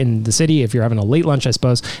here in the city, if you're having a late lunch, I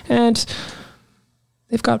suppose. And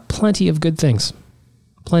they've got plenty of good things.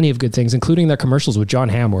 Plenty of good things, including their commercials with John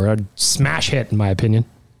Hamm were a smash hit, in my opinion.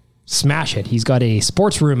 Smash hit. He's got a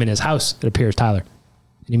sports room in his house, it appears, Tyler.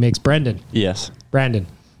 And he makes Brandon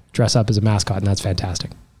dress up as a mascot, and that's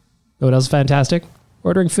fantastic. You know what else is fantastic?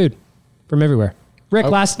 Ordering food from everywhere. Rick,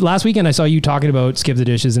 last weekend I saw you talking about Skip the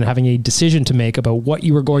Dishes and having a decision to make about what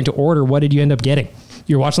you were going to order. What did you end up getting?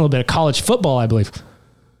 You were watching a little bit of college football, I believe.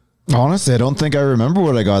 Honestly, I don't think I remember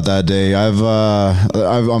what I got that day. I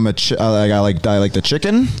like the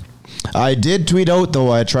chicken. I did tweet out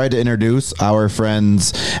though. I tried to introduce our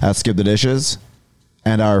friends at Skip the Dishes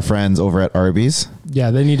and our friends over at Arby's. Yeah,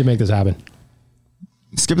 they need to make this happen.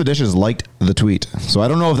 Skip the Dishes liked the tweet, so I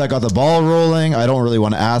don't know if that got the ball rolling. I don't really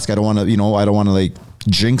want to ask. I don't want to, I don't want to like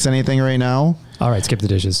jinx anything right now. All right, Skip the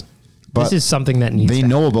Dishes. But this is something that needs. They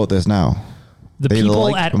know about this now. The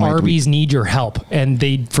people at Arby's need your help, and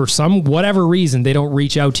they, for some whatever reason, they don't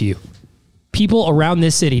reach out to you. People around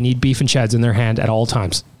this city need beef and sheds in their hand at all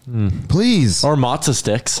times. Please. Or matzo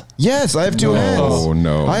sticks. Yes, I have two hands. Oh,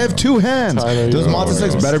 no. I have two hands. Those matzo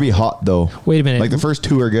sticks better be hot, though. Wait a minute. Like the first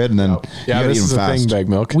two are good, and then you gotta eat them fast. Thing, Bag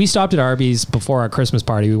Milk. We stopped at Arby's before our Christmas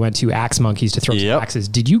party. We went to Axe Monkeys to throw some axes.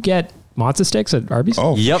 Did you get matzo sticks at Arby's?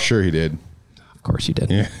 Oh, sure he did. Of course you did.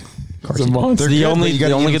 Yeah. Of course you did. It's the only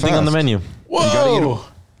good thing on the menu. Whoa!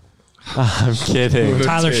 I'm kidding.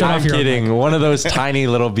 Tyler, shut off your kidding. One of those tiny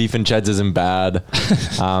little beef and cheds isn't bad.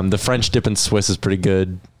 The French dip and Swiss is pretty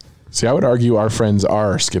good. See, I would argue our friends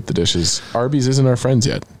are Skip the Dishes. Arby's isn't our friends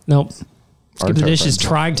yet. Nope. Skip the Dish is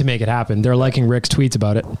trying to make it happen. They're liking Rick's tweets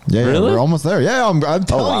about it. Yeah, really? We're almost there. Yeah, I'm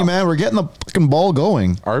telling you, man, we're getting the fucking ball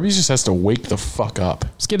going. Arby's just has to wake the fuck up.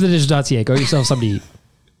 Skipthedishes.ca. Go yourself something to eat.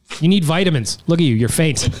 You need vitamins. Look at you. You're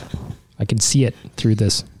faint. I can see it through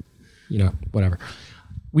this. Whatever.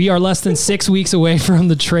 We are less than 6 weeks away from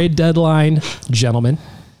the trade deadline, gentlemen.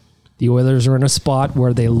 The Oilers are in a spot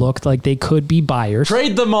where they looked like they could be buyers.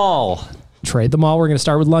 Trade them all. We're going to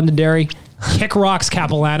start with Londonderry. Kick rocks,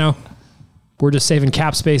 Capilano. We're just saving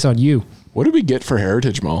cap space on you. What did we get for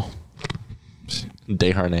Heritage Mall?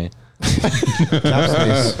 Desharnais.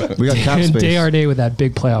 Cap space. We got cap space. Desharnais with that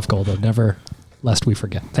big playoff goal, though. Never lest we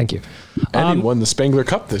forget. Thank you. And he won the Spengler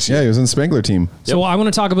Cup this year. Yeah, he was in the Spengler team. So I want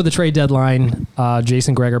to talk about the trade deadline.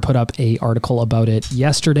 Jason Gregor put up an article about it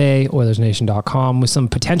yesterday, OilersNation.com, with some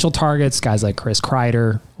potential targets. Guys like Chris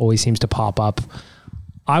Kreider always seems to pop up.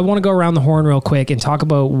 I want to go around the horn real quick and talk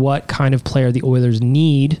about what kind of player the Oilers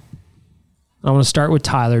need. I want to start with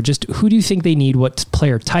Tyler. Just who do you think they need? What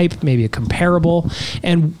player type? Maybe a comparable?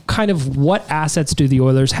 And kind of what assets do the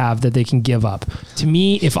Oilers have that they can give up? To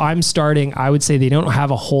me, if I'm starting, I would say they don't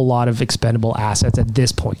have a whole lot of expendable assets at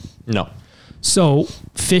this point. No. So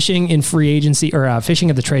fishing in free agency or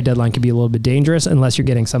fishing at the trade deadline can be a little bit dangerous unless you're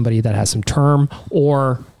getting somebody that has some term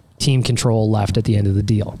or team control left at the end of the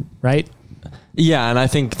deal, right? Yeah, and I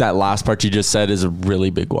think that last part you just said is a really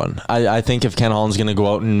big one. I think if Ken Holland's going to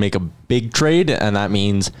go out and make a big trade, and that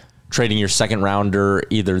means trading your second rounder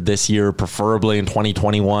either this year, preferably in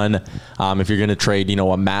 2021, if you're going to trade,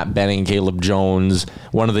 a Matt Benning, Caleb Jones,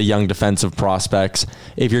 one of the young defensive prospects,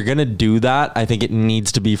 if you're going to do that, I think it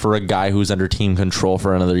needs to be for a guy who's under team control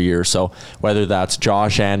for another year. So whether that's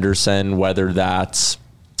Josh Anderson, whether that's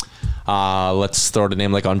let's throw out a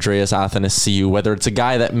name like Andreas Athanasiou, whether it's a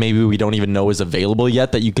guy that maybe we don't even know is available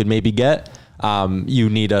yet that you could maybe get. You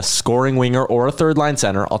need a scoring winger or a third line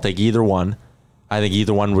center. I'll take either one. I think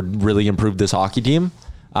either one would really improve this hockey team.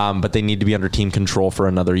 But they need to be under team control for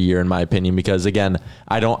another year, in my opinion, because again,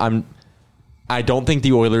 I don't think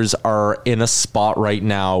the Oilers are in a spot right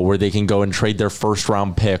now where they can go and trade their first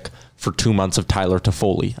round pick for 2 months of Tyler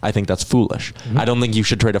Toffoli. I think that's foolish. Mm-hmm. I don't think you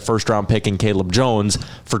should trade a first round pick in Caleb Jones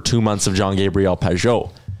for 2 months of Jean-Gabriel Pageau.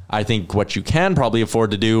 I think what you can probably afford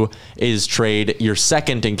to do is trade your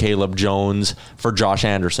second in Caleb Jones for Josh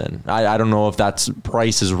Anderson. I don't know if that's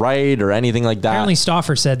price is right or anything like that. Apparently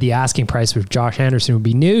Stauffer said the asking price for Josh Anderson would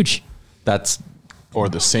be Nuge. That's or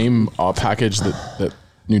the same package that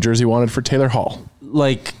New Jersey wanted for Taylor Hall.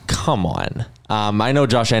 Like, come on. I know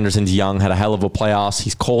Josh Anderson's young, had a hell of a playoffs.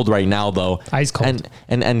 He's cold right now, though. Ice cold.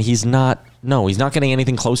 And he's not getting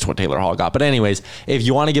anything close to what Taylor Hall got. But anyways, if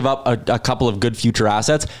you want to give up a couple of good future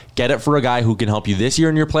assets, get it for a guy who can help you this year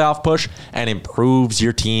in your playoff push and improves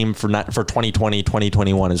your team for 2020,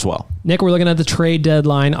 2021 as well. Nick, we're looking at the trade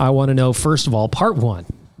deadline. I want to know, first of all, part one,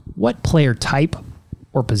 what player type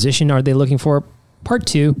or position are they looking for? Part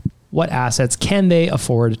two, what assets can they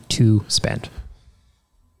afford to spend?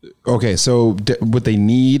 Okay, so what they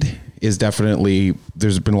need is definitely,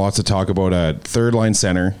 there's been lots of talk about a third line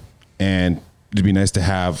center, and it'd be nice to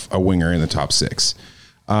have a winger in the top six.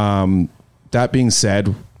 That being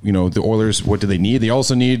said, the Oilers, what do they need? They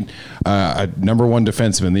also need a number one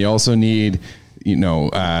defenseman. They also need, a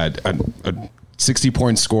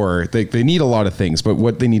 60-point scorer. They need a lot of things, but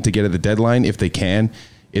what they need to get at the deadline, if they can,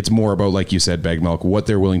 it's more about, like you said, Bagmelk, what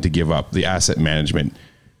they're willing to give up, the asset management.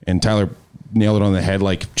 And Tyler nailed it on the head.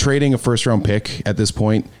 Like, trading a first round pick at this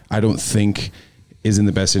point, I don't think is in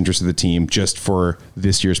the best interest of the team just for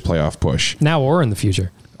this year's playoff push. Now or in the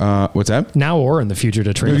future. What's that? Now or in the future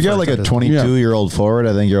to trade. If you got like a 22-year-old forward,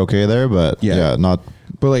 I think you're okay there, but not.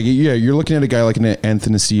 But you're looking at a guy like an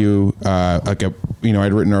Athanasiou,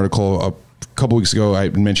 I'd written an article a couple weeks ago. I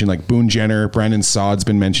mentioned like Boone Jenner, Brandon Saad's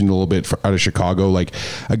been mentioned a little bit out of Chicago, like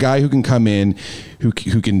a guy who can come in, who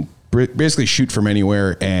can basically shoot from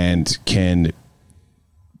anywhere and can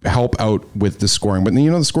help out with the scoring. But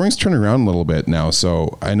the scoring's turning around a little bit now,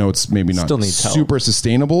 so I know it's maybe not super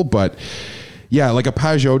sustainable, but yeah, like a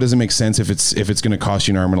Pageau doesn't make sense if it's going to cost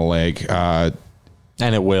you an arm and a leg.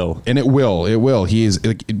 And it will. He is.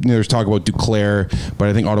 There's talk about Duclair, but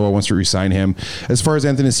I think Ottawa wants to re-sign him. As far as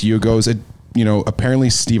Athanasiou goes, apparently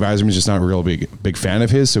Steve Yzerman's just not a real big fan of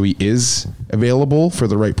his, so he is available for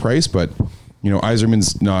the right price. But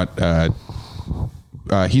Yzerman's not.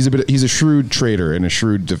 He's a shrewd trader and a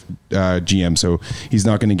shrewd GM, so he's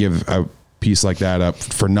not going to give a piece like that up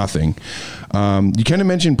for nothing. You kind of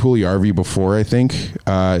mentioned Puljujarvi before, I think,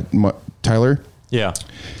 Tyler. Yeah.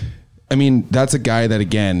 I mean, that's a guy that,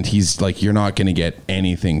 again, he's like, you're not going to get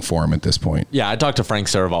anything for him at this point. Yeah, I talked to Frank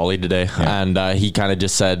Saravalli today, and he kind of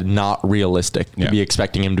just said not realistic to be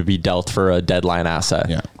expecting him to be dealt for a deadline asset.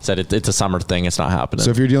 Yeah. Said it's a summer thing. It's not happening.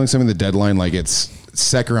 So if you're dealing something the deadline, like it's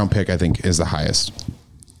second round pick, I think is the highest.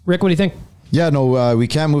 Rick, what do you think? Yeah, no, we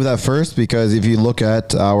can't move that first because if you look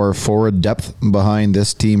at our forward depth behind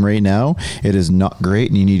this team right now, it is not great,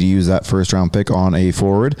 and you need to use that first round pick on a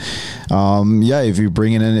forward. If you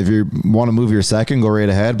bring it in, if you want to move your second, go right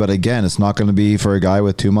ahead. But again, it's not going to be for a guy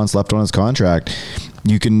with 2 months left on his contract.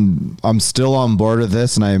 I'm still on board with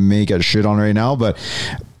this, and I may get shit on right now, but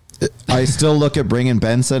I still look at bringing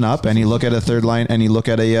Benson up, and you look at a third line, and you look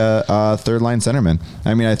at a third line centerman.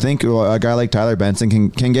 I mean, I think a guy like Tyler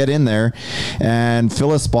Benson can get in there and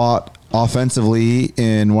fill a spot offensively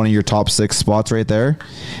in one of your top 6 spots right there,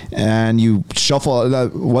 and you shuffle.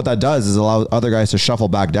 What that does is allow other guys to shuffle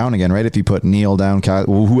back down again, right? If you put Neil down,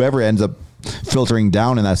 whoever ends up filtering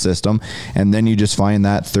down in that system, and then you just find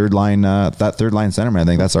that third line centerman. I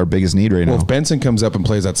think that's our biggest need right now. Well, if Benson comes up and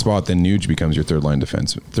plays that spot, then Nuge becomes your third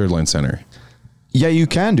line center. Yeah, you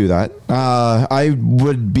can do that. I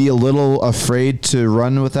would be a little afraid to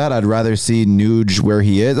run with that. I'd rather see Nuge where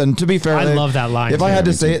he is. And to be fair, I love that line. If I had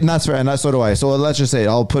to say it, and that's fair, and so do I. So let's just say it.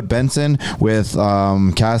 I'll put Benson with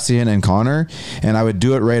Kassian and Connor, and I would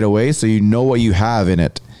do it right away so you know what you have in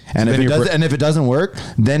it. And if it doesn't work,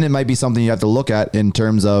 then it might be something you have to look at in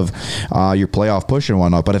terms of your playoff push and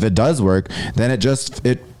whatnot. But if it does work, then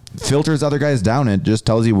it filters other guys down. And it just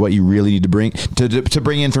tells you what you really need to bring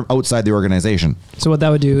in from outside the organization. So what that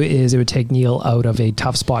would do is it would take Neil out of a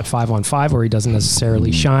tough spot 5-on-5 where he doesn't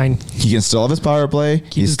necessarily shine. He can still have his power play.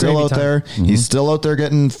 He's still out there. Mm-hmm. He's still out there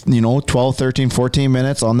getting 12, 13, 14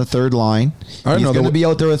 minutes on the third line. He's going to be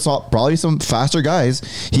out there with probably some faster guys.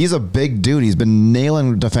 He's a big dude. He's been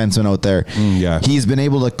nailing defensemen out there. He's been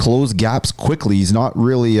able to close gaps quickly. He's not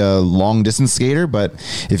really a long distance skater, but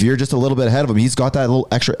if you're just a little bit ahead of him, he's got that little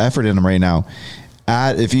extra effort in him right now.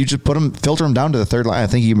 If you just filter him down to the third line, I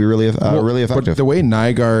think he can be really effective. But the way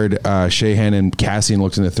Nygaard, Sheahan, and Kassian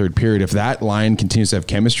looked in the third period, if that line continues to have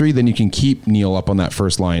chemistry, then you can keep Neil up on that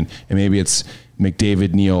first line, and maybe it's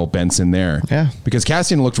McDavid, Neil, Benson there. Yeah, because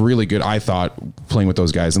Kassian looked really good, I thought, playing with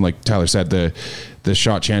those guys, and like Tyler said, the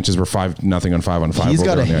shot chances were 5-0 on 5-on-5. He's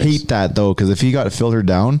got to hate that though, because if he got filtered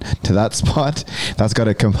down to that spot, that's got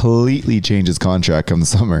to completely change his contract come the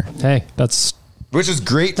summer. Hey, which is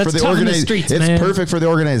great for the organization. It's perfect for the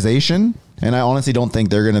organization. And I honestly don't think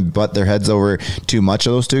they're going to butt their heads over too much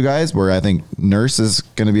of those two guys, where I think Nurse is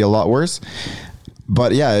going to be a lot worse.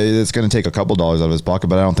 But yeah, it's going to take a couple dollars out of his pocket,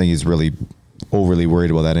 but I don't think he's really overly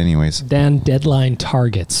worried about that anyways. Dan, deadline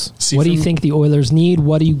targets. What do you think the Oilers need?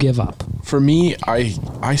 What do you give up? For me,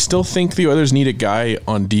 I still think the Oilers need a guy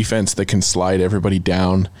on defense that can slide everybody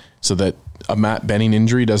down so that a Matt Benning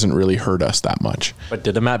injury doesn't really hurt us that much. But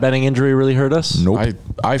did a Matt Benning injury really hurt us? Nope.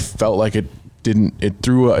 I felt like it didn't. It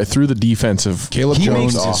threw the defense of Caleb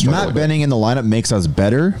Jones off. Matt Benning in the lineup makes us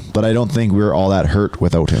better, but I don't think we're all that hurt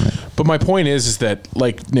without him. But my point is that,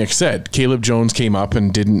 like Nick said, Caleb Jones came up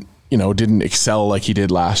and didn't excel like he did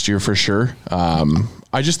last year for sure.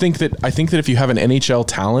 I think that if you have an NHL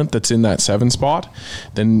talent that's in that 7 spot,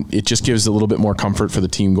 then it just gives a little bit more comfort for the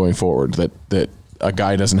team going forward that a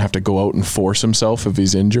guy doesn't have to go out and force himself if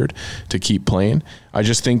he's injured to keep playing. I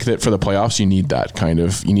just think that for the playoffs, you need that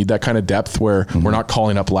kind of depth where we're not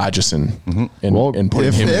calling up Lagesson and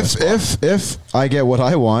putting him in the spot. If I get what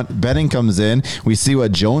I want, Benning comes in, we see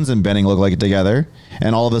what Jones and Benning look like together,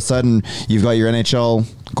 and all of a sudden you've got your NHL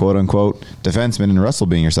quote unquote defenseman and Russell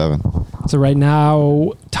being your 7. So right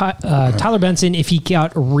now, Tyler Benson, if he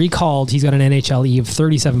got recalled, he's got an NHL E of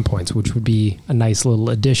 37 points, which would be a nice little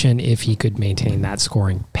addition if he could maintain that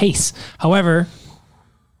scoring pace. However,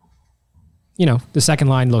 the second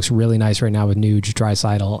line looks really nice right now with Nuge,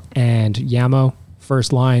 Draisaitl, and Yamo.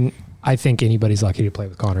 First line, I think anybody's lucky to play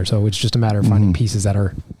with Connor, so it's just a matter of finding pieces that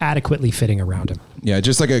are adequately fitting around him. Yeah,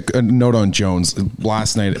 just like a note on Jones.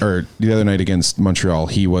 Last night, or the other night against Montreal,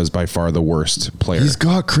 he was by far the worst player. He's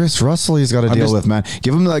got Chris Russell he's got to deal with, man.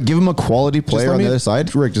 Give him a quality player on the other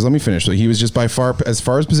side. Rick, just let me finish. So he was just by far as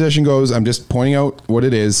possession goes, I'm just pointing out what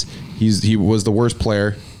it is. He was the worst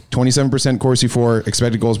player. 27% Corsi for,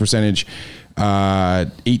 expected goals percentage,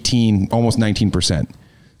 18, almost 19%.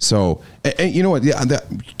 So, and you know what?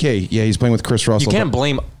 Yeah, he's playing with Chris Russell. You can't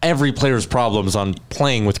blame every player's problems on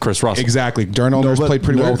playing with Chris Russell. Exactly. Darnell Nurse played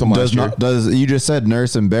pretty well with him last year. You just said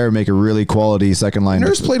Nurse and Bear make a really quality second line.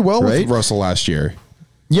 Nurse played well with Russell last year.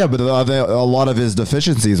 Yeah, but a lot of his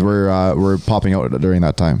deficiencies were popping out during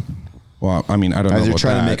that time. Well, I mean, I don't know. As you're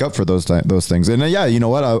trying to make up for those things, and you know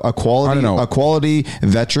what? A quality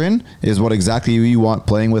veteran is what exactly you want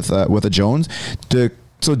playing with a Jones.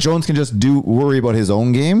 So Jones can just worry about his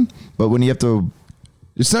own game, but when you have to,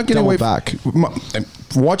 it's not getting away back.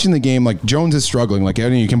 Watching the game, like Jones is struggling. Like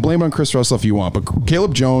you can blame it on Chris Russell if you want, but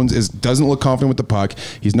Caleb Jones doesn't look confident with the puck.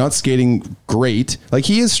 He's not skating great. Like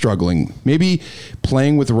he is struggling. Maybe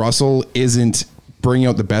playing with Russell isn't bringing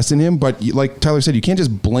out the best in him, but like Tyler said, you can't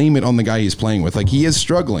just blame it on the guy he's playing with. Like he is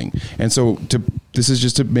struggling, and so this is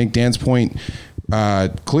just to make Dan's point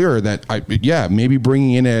clearer that maybe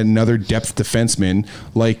bringing in another depth defenseman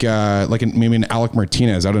like maybe an Alec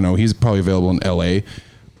Martinez. I don't know. He's probably available in LA.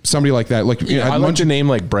 Somebody like that. Like I like a name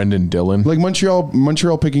like Brendan Dillon. Like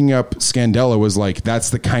Montreal picking up Scandella was like that's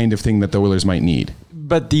the kind of thing that the Oilers might need.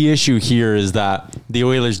 But the issue here is that the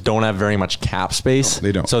Oilers don't have very much cap space.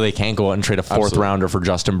 They don't. So they can't go out and trade a fourth rounder for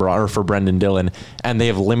Justin Braun or for Brendan Dillon. And they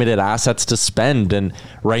have limited assets to spend. And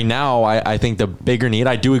right now, I think the bigger need,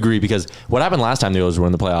 I do agree, because what happened last time the Oilers were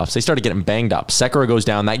in the playoffs, they started getting banged up. Sekera goes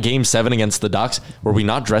down. That game 7 against the Ducks, were we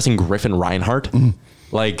not dressing Griffin Reinhart?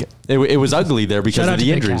 Like, it was ugly there because of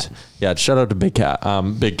the injuries. Yeah, shout out to Big Cat.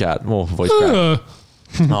 Big Cat. Well, voice crack.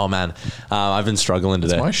 Oh, man. I've been struggling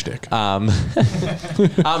today. That's my shtick.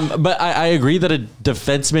 But I agree that a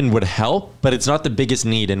defenseman would help, but it's not the biggest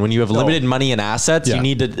need. And when you have limited money and assets, you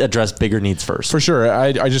need to address bigger needs first. For sure.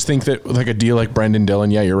 I just think that like a deal like Brendan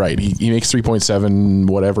Dillon, yeah, you're right. He makes 3.7,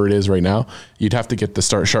 whatever it is right now. You'd have to get the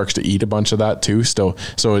Sharks to eat a bunch of that too. So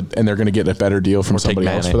and they're going to get a better deal from somebody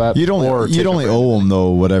else for that. You'd only owe them though,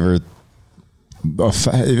 whatever.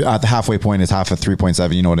 At the halfway point is half of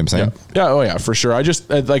 3.7. You know what I'm saying? Yeah. Oh yeah, for sure. I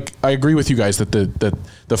just I agree with you guys that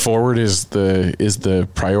the forward is the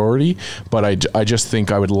priority, but I just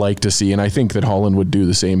think I would like to see, and I think that Holland would do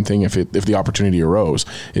the same thing if the opportunity arose,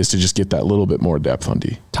 is to just get that little bit more depth on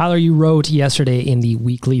D. Tyler, you wrote yesterday in the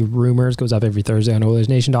weekly rumors, goes up every Thursday on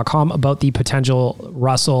OilersNation.com, about the potential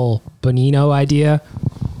Russell Bonino idea.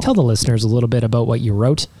 Tell the listeners a little bit about what you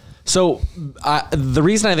wrote. So the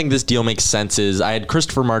reason I think this deal makes sense is I had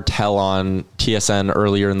Christopher Martel on TSN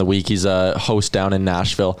earlier in the week. He's a host down in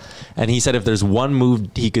Nashville. And he said if there's one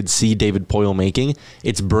move he could see David Poile making,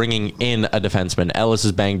 it's bringing in a defenseman. Ellis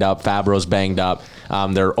is banged up. Fabro's banged up.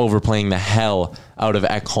 They're overplaying the hell out of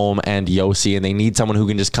Ekholm and Yossi, and they need someone who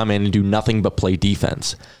can just come in and do nothing but play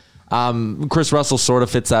defense. Chris Russell sort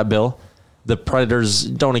of fits that bill. The Predators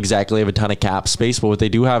don't exactly have a ton of cap space, but what they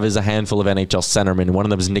do have is a handful of NHL centermen. One of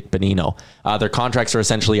them is Nick Bonino. Their contracts are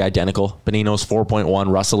essentially identical. Bonino's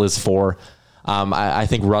 4.1, Russell is 4. I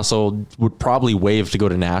think Russell would probably waive to go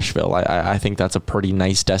to Nashville. I think that's a pretty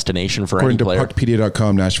nice destination for any player. According to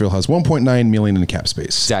Puckpedia.com, Nashville has $1.9 million in cap space.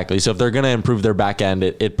 Exactly. So if they're going to improve their back end,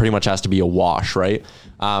 it pretty much has to be a wash, right?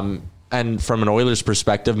 And from an Oilers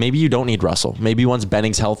perspective, maybe you don't need Russell. Maybe once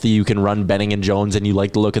Benning's healthy, you can run Benning and Jones and you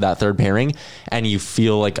like the look of that third pairing, and you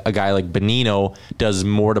feel like a guy like Bonino does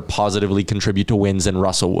more to positively contribute to wins than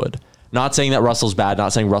Russell would. Not saying that Russell's bad,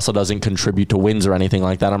 not saying Russell doesn't contribute to wins or anything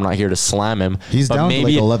like that. I'm not here to slam him. He's down to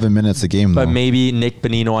like 11 minutes a game, though. But maybe Nick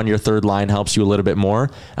Bonino on your third line helps you a little bit more.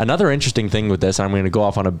 Another interesting thing with this, and I'm going to go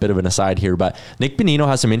off on a bit of an aside here, but Nick Bonino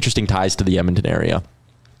has some interesting ties to the Edmonton area.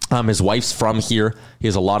 His wife's from here. He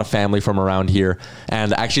has a lot of family from around here.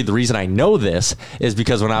 And actually, the reason I know this is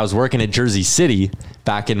because when I was working at Jersey City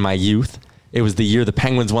back in my youth, it was the year the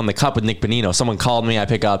Penguins won the Cup with Nick Bonino. Someone called me, I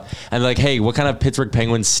pick up, and they're like, hey, what kind of Pittsburgh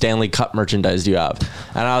Penguins Stanley Cup merchandise do you have?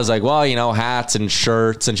 And I was like, well, hats and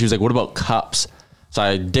shirts. And she was like, what about cups? So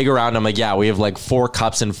I dig around. I'm like, yeah, we have like 4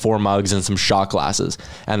 cups and 4 mugs and some shot glasses.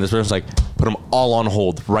 And this person's like, put them all on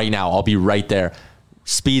hold right now. I'll be right there.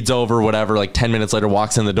 Speeds over, whatever, like 10 minutes later,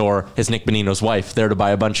 walks in the door, is Nick Bonino's wife, there to buy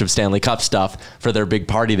a bunch of Stanley Cup stuff for their big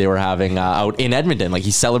party they were having out in Edmonton. Like, he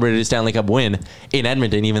celebrated his Stanley Cup win in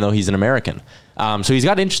Edmonton, even though he's an American. So he's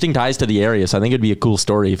got interesting ties to the area, so I think it'd be a cool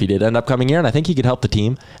story if he did end up coming here, and I think he could help the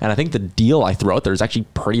team, and I think the deal I throw out there is actually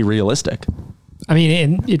pretty realistic. I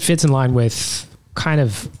mean, it fits in line with kind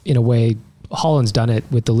of, in a way, Holland's done it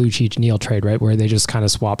with the Lucic-Neal trade, right? Where they just kind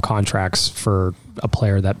of swap contracts for a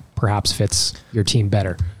player that perhaps fits your team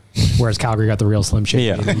better. Whereas Calgary got the real Slim Shady.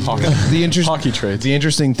 Yeah. Hockey trades. The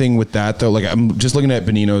interesting thing with that, though, like I'm just looking at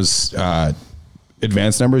Bonino's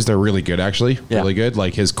advanced numbers. They're really good, actually. Yeah. Really good.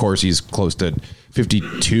 Like his course, he's close to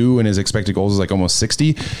 52 and his expected goals is like almost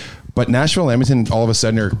 60. But Nashville and Edmonton all of a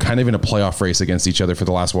sudden are kind of in a playoff race against each other for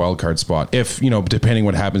the last wild card spot. If, depending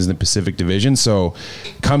what happens in the Pacific Division. So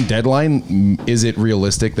come deadline, is it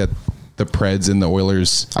realistic that the Preds and the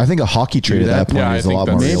Oilers? I think a hockey trade at that point is a lot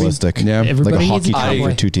more realistic. Yeah. Like a hockey trade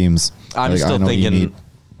for 2 teams. I'm still thinking,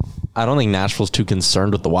 I don't think Nashville's too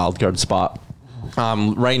concerned with the wild card spot.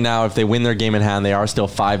 Right now, if they win their game in hand, they are still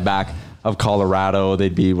 5 back of Colorado.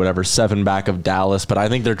 They'd be 7 back of Dallas, but I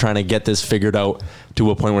think they're trying to get this figured out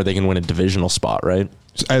to a point where they can win a divisional spot, right?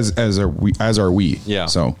 As are we. Yeah.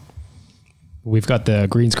 So we've got the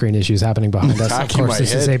green screen issues happening behind us. Of course,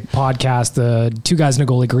 this is a podcast. The 2 Guys in a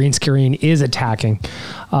Goalie green screen is attacking.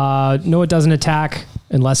 No, it doesn't attack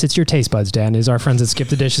unless it's your taste buds, Dan, is our friends at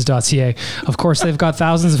skipthedishes.ca. Of course, they've got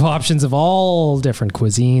thousands of options of all different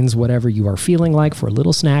cuisines, whatever you are feeling like for a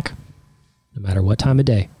little snack, no matter what time of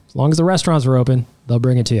day. As long as the restaurants are open, they'll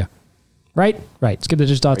bring it to you. Right?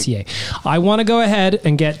 Skipthedishes.ca. Right. I want to go ahead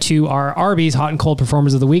and get to our Arby's Hot and Cold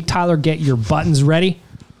Performers of the Week. Tyler, get your buttons ready.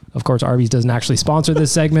 Of course, Arby's doesn't actually sponsor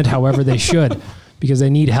this segment. However, they should, because they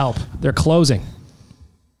need help. They're closing.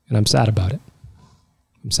 And I'm sad about it.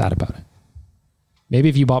 Maybe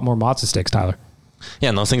if you bought more matzo sticks, Tyler. Yeah,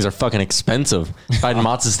 and those things are fucking expensive. If I had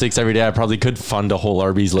matzo sticks every day, I probably could fund a whole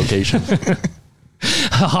Arby's location.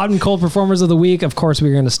 Hot and cold performers of the week. Of course,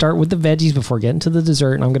 we're going to start with the veggies before getting to the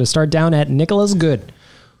dessert. And I'm going to start down at Nicholas Good.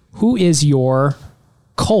 Who is your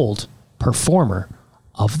cold performer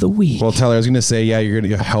of the week? Well, Tyler, I was going to say, yeah, you're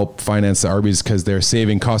going to help finance the Arby's because they're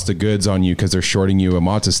saving cost of goods on you because they're shorting you a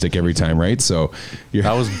matzo stick every time, right? So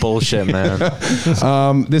that was bullshit, man.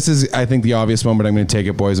 This is, I think, the obvious one, but I'm going to take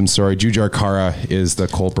it, boys. I'm sorry. Jujhar Khaira is the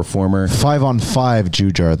cold performer. 5-on-5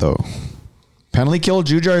 Jujhar, though. Penalty kill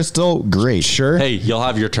Jujhar is still great. Sure. Hey, you'll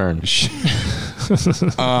have your turn.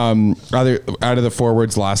 Out of the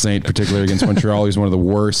forwards last night, particularly against Montreal, he's one of the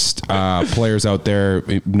worst players out there,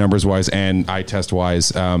 numbers wise and eye test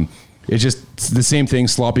wise. It's just the same thing,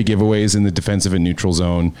 sloppy giveaways in the defensive and neutral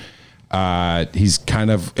zone. He's kind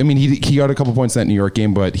of, I mean, he got a couple points in that New York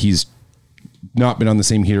game, but he's not been on the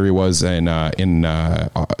same heater he was in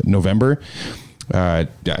November.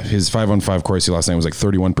 His 5-on-5 Corsi last night was like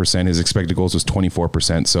 31%. His expected goals was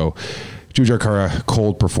 24%. So Jujhar Khaira,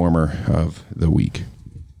 cold performer of the week.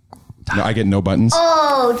 No, I get no buttons.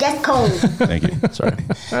 Oh, that's cold. Thank you. Sorry.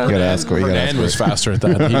 You gotta ask. Dan was faster at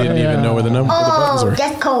that. He didn't even know where the buttons were.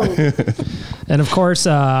 That's cold. And of course,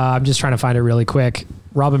 I'm just trying to find it really quick.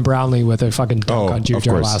 Robin Brownlee with a fucking dunk on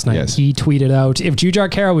Jujhar last night. Yes. He tweeted out, if Jujhar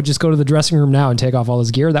Khaira would just go to the dressing room now and take off all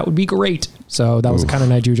his gear, that would be great. So that was the kind of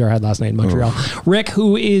night Jujhar had last night in Montreal. Rick,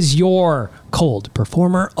 who is your cold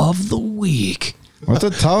performer of the week? Well, it's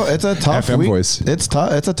a tough FM week. voice. It's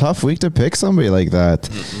a tough week to pick somebody like that.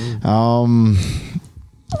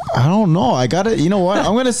 I don't know. I got it. You know what?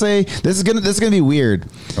 I'm gonna say this is gonna be weird.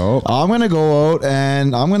 Oh, I'm gonna go out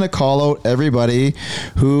and I'm gonna call out everybody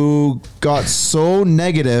who got so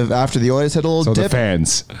negative after the Oilers hit a little dip. The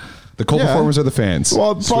fans. The cold performers are the fans.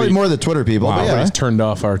 Well, probably more the Twitter people. Wow, but yeah. he's turned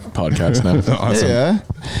off our podcast now. Awesome. Yeah.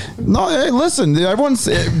 No, hey, listen,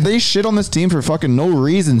 they shit on this team for fucking no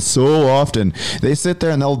reason so often. They sit there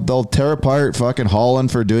and they'll tear apart fucking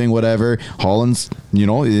Holland for doing whatever. Holland's, we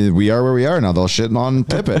are where we are now. They'll shit on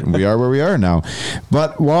Tippett. We are where we are now.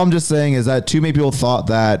 But what I'm just saying is that too many people thought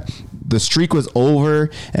that the streak was over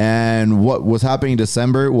and what was happening in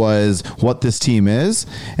December was what this team is,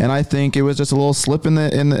 and I think it was just a little slip in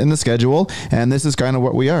the schedule, and this is kind of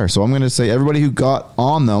what we are. So I'm going to say everybody who got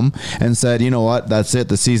on them and said, you know what, that's it,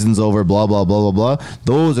 the season's over, blah blah blah blah blah,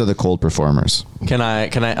 those are the cold performers. Can I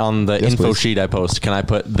on the info sheet I post, can I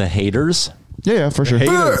put the haters? Yeah, for sure. You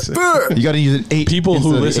got to use it 8 people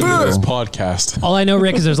who listen to this podcast. All I know,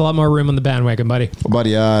 Rick, is there's a lot more room on the bandwagon, buddy.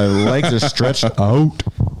 Buddy, legs are stretched out.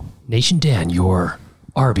 Nation Dan, your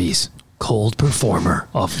Arby's cold performer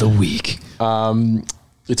of the week.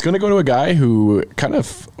 It's going to go to a guy who kind of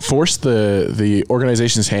forced the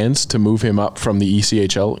organization's hands to move him up from the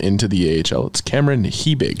ECHL into the AHL. It's Cameron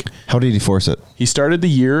Hebig. How did he force it? He started the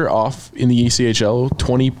year off in the ECHL.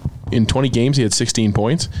 In 20 games, he had 16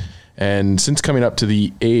 points. And since coming up to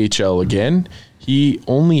the AHL again, he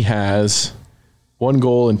only has 1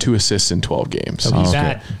 goal and 2 assists in 12 games. So he's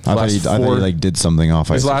bad. I thought he did something off.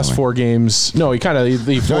 His last 4 games. No, he kind of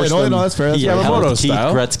forced them. No, that's fair. That's Yamamoto Keith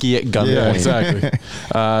style. Gretzky at gunpoint. Yeah,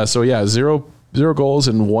 exactly. So yeah, zero goals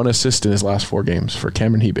and 1 assist in his last 4 games for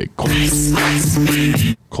Cameron Hebig.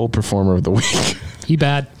 Cold performer of the week. He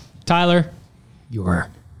bad. Tyler, your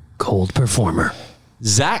cold performer.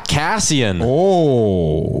 Zach Kassian.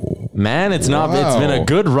 Oh, man, it's been a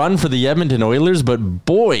good run for the Edmonton Oilers, but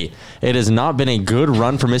boy, it has not been a good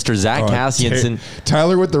run for Mr. Zach Kassian.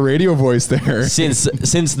 Tyler with the radio voice there. Since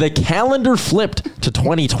the calendar flipped to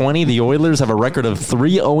 2020, the Oilers have a record of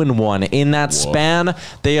 3-0-1. In that span,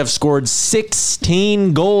 they have scored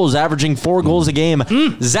 16 goals, averaging 4 goals a game.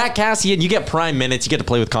 Zach Kassian, you get prime minutes. You get to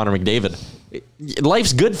play with Connor McDavid.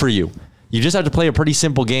 Life's good for you. You just have to play a pretty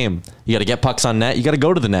simple game. You got to get pucks on net. You got to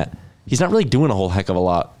go to the net. He's not really doing a whole heck of a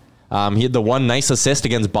lot. He had the 1 nice assist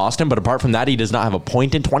against Boston, but apart from that, he does not have a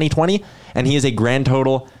point in 2020, and he has a grand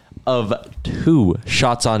total of 2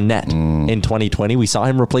 shots on net in 2020. We saw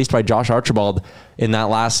him replaced by Josh Archibald in that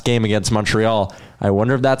last game against Montreal. I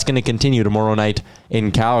wonder if that's going to continue tomorrow night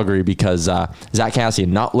in Calgary because Zach Kassian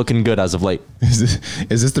not looking good as of late. Is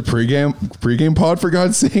this the pregame pod, for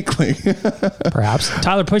God's sake? Perhaps.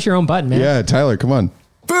 Tyler, push your own button, man. Yeah, Tyler, come on.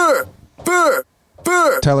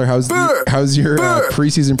 Tyler, how's your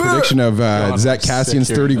preseason prediction of Zach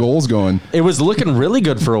Kassian's 30 goals going? It was looking really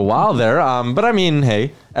good for a while there, but I mean,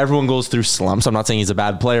 hey, everyone goes through slumps. I'm not saying he's a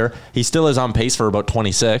bad player. He still is on pace for about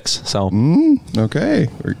 26. So okay,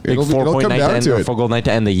 it'll come down to it. 4 goal night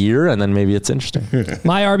to end the year, and then maybe it's interesting.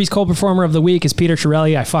 My Arby's cold performer of the week is Peter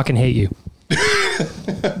Chiarelli. I fucking hate you.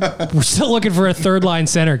 We're still looking for a third line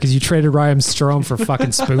center because you traded Ryan Strome for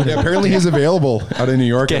fucking Spooner. Yeah, apparently he's available out in New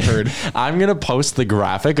York, I've heard. I'm going to post the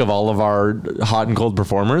graphic of all of our hot and cold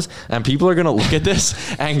performers, and people are going to look at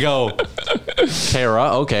this and go,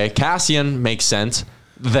 Kara, okay, Cassian makes sense.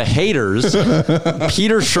 The haters,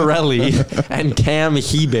 Peter Chiarelli and Cam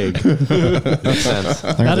Hebig. Makes sense.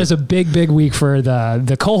 That is a big, big week for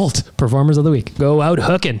the cold performers of the week. Go out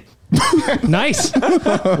hooking. Nice.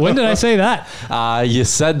 When did I say that? You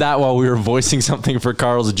said that while we were voicing something for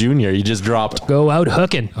Carl's Jr. You just dropped. Go out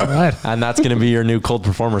hooking. All right. And that's going to be your new cold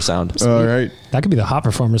performer sound. All right. That could be the hot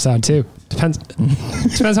performer sound too. Depends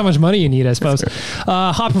how much money you need, I suppose.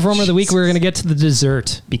 Hot performer of the week, we're going to get to the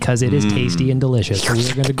dessert because it is tasty and delicious. So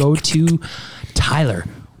we're going to go to Tyler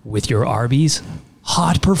with your Arby's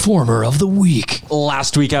hot performer of the week.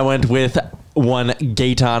 Last week I went with one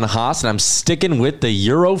Gaetan Haas, and I'm sticking with the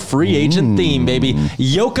Euro free agent theme, baby.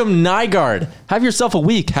 Joachim Nygaard. Have yourself a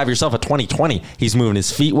week. Have yourself a 2020. He's moving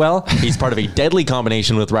his feet well. He's part of a deadly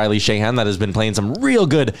combination with Riley Sheahan that has been playing some real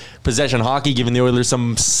good possession hockey, giving the Oilers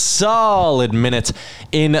some solid minutes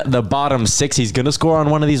in the bottom six. He's going to score on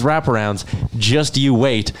one of these wraparounds. Just you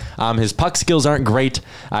wait. His puck skills aren't great.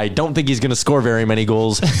 I don't think he's going to score very many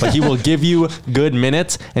goals, but he will give you good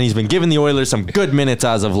minutes, and he's been giving the Oilers some good minutes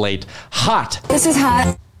as of late. Hot. This is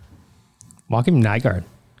hot. Joachim Nygaard.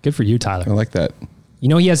 Good for you, Tyler. I like that. You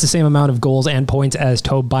know he has the same amount of goals and points as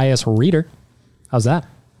Tobias Reeder. How's that?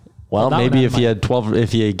 Well, maybe if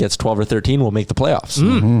he gets 12 or 13, we'll make the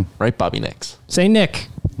playoffs. Right, Bobby Nix? Say Nick,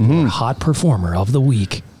 your hot performer of the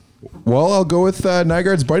week. Well, I'll go with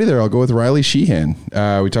Nygaard's buddy there. I'll go with Riley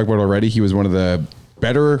Sheahan. We talked about it already. He was one of the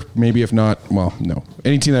better, maybe if not, well, no.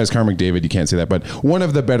 Any team that has Connor McDavid, you can't say that, but one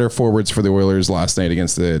of the better forwards for the Oilers last night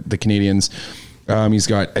against the Canadians. He's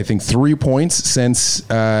got, I think, 3 points since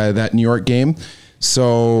that New York game.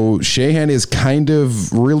 So Sheahan is kind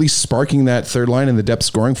of really sparking that third line and the depth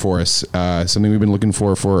scoring for us, something we've been looking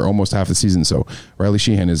for almost half the season. So Riley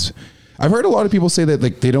Sheahan is... I've heard a lot of people say that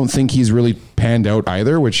like they don't think he's really panned out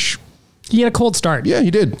either, which... He had a cold start. Yeah,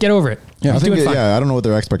 he did. Get over it. Yeah, I don't know what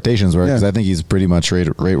their expectations were because I think he's pretty much right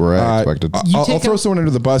where I expected. I'll throw someone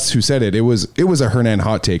under the bus who said it. It was a Hernan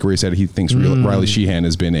hot take where he said he thinks Riley Sheahan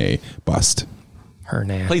has been a bust.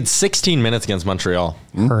 Hernan played 16 minutes against Montreal.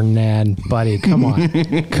 Hernan, buddy, come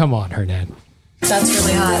on, come on, Hernan. That's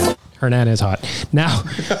really hot. Hernan is hot. Now,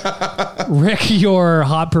 Rick, your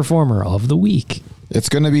hot performer of the week. It's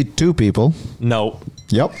going to be 2 people. No.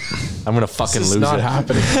 Yep. I'm going to fucking lose it. Not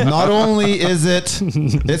happening. Not only is it's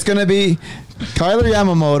going to be Kyler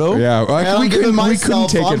Yamamoto. Yeah, I'm giving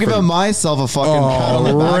myself a fucking pat on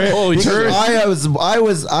the back. Holy shit.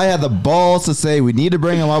 I had the balls to say we need to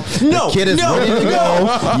bring him up. No, the kid is ready to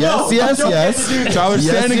go. Yes. Tyler's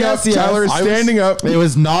standing up. Tyler's standing up. It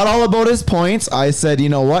was not all about his points. I said, you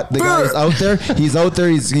know what? The guy is out there. He's out there.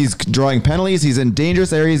 He's drawing penalties. He's in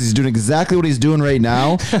dangerous areas. He's doing exactly what he's doing right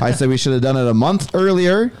now. I said we should have done it a month earlier.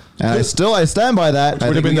 And I stand by that.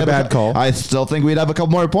 Would have been the bad call. I still think we'd have a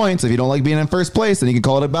couple more points. If you don't like being in first place, then you can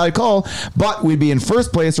call it a bad call. But we'd be in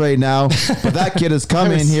first place right now. But that kid has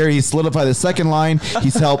come in here. He's solidified the second line.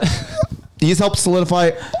 He's helped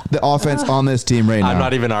solidify the offense on this team right now. I'm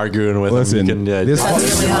not even arguing with him.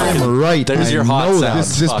 I'm right. There's your hot sound.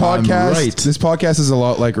 This podcast is a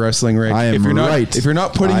lot like wrestling, Rick. If you're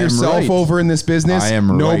not putting yourself over in this business,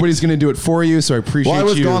 nobody's going to do it for you. So I appreciate you. Well, I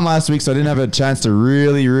was gone last week, so I didn't have a chance to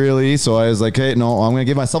really. So I was like, hey, no, I'm going to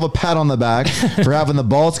give myself a pat on the back for having the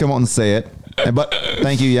balls come out and say it. But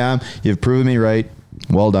thank you, Yam. You've proven me right.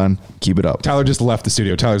 Well done. Keep it up. Tyler just left the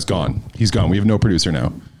studio. Tyler's gone. He's gone. We have no producer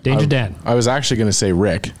now. Danger Dan. I was actually going to say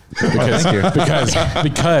Rick because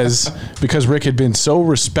Rick had been so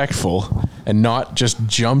respectful and not just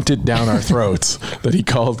jumped it down our throats that he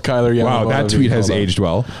called Kyler Yamamoto. Wow, that tweet has aged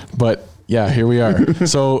well. But yeah, here we are.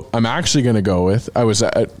 So I'm actually going to go with, I was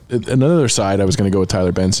at another side, I was going to go with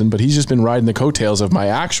Tyler Benson, but he's just been riding the coattails of my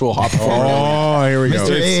actual hot performer. Oh, here we go.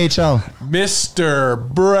 Mr. AHL. Mr.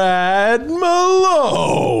 Brad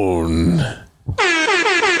Malone.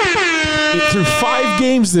 Through 5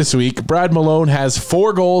 games this week, Brad Malone has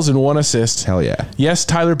 4 goals and 1 assist. Hell yeah. Yes,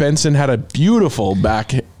 Tyler Benson had a beautiful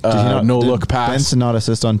back no-look pass. Benson not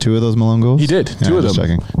assist on 2 of those Malone goals? He did. 2 of them.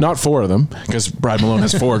 Checking. Not 4 of them, because Brad Malone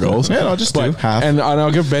has 4 goals. Yeah, no, just 2. Half. And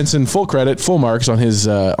I'll give Benson full credit, full marks on his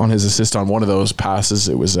assist on one of those passes.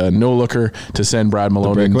 It was a no-looker to send Brad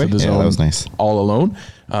Malone into the zone. That was nice. All alone.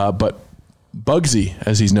 But Bugsy,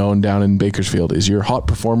 as he's known down in Bakersfield, is your hot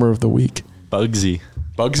performer of the week. Bugsy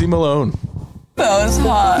Malone. That was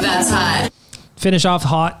hot. That's hot. Finish off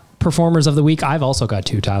hot performers of the week. I've also got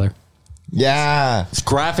 2, Tyler. Yeah. This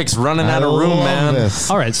graphics running out of room, man.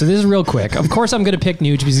 All right, so this is real quick. Of course, I'm going to pick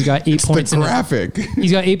Nuge because he's got 8 points. The graphic.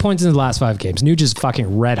 He's got 8 points in the last 5 games. Nuge is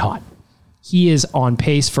fucking red hot. He is on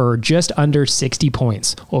pace for just under 60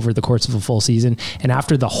 points over the course of a full season. And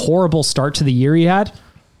after the horrible start to the year he had,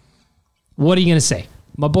 what are you going to say?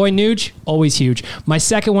 My boy Nuge, always huge. My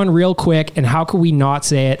second one, real quick, and how could we not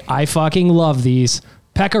say it? I fucking love these.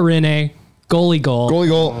 Pekka Rinne. Goalie goal. Goalie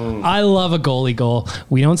goal. I love a goalie goal.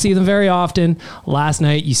 We don't see them very often. Last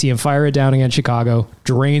night, you see him fire it down against Chicago,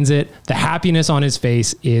 drains it. The happiness on his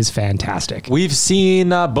face is fantastic. We've seen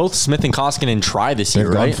both Smith and Koskinen try this year,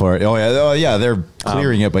 They've right? gone for it. Oh yeah, they're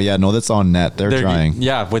clearing it, but yeah, no, that's on net. They're trying.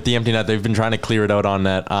 Yeah, with the empty net, they've been trying to clear it out on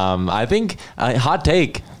net. I think, hot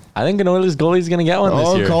take, I think an Oilers goalie is going to get one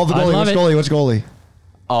this year. Oh, call the goalie. Which goalie?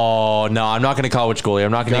 Oh, no, I'm not going to call which goalie.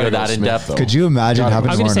 I'm not going to go that in depth. Though. Could you imagine what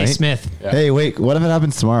happens I'm going tomorrow to say night? Smith. Yeah. Hey, wait, what if it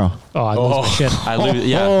happens tomorrow? Oh, I lose my shit. I lose.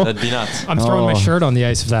 Yeah, that'd be nuts. I'm throwing my shirt on the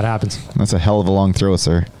ice if that happens. That's a hell of a long throw,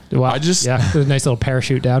 sir. Well, I just- a nice little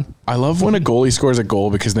parachute down. I love when a goalie scores a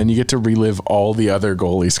goal because then you get to relive all the other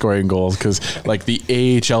goalies scoring goals because like the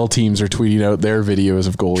AHL teams are tweeting out their videos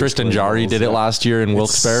of goals. Tristan Jarry did it last year in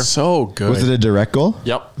Wilkes-Barre. So good. Was it a direct goal?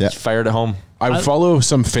 Yep. Yeah. Fired at home. I follow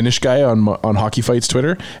some Finnish guy on Hockey Fights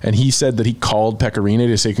Twitter, and he said that he called Pekka Rinne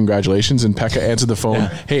to say congratulations, and Pekka answered the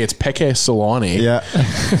phone, hey, it's Pekka Solani. Yeah.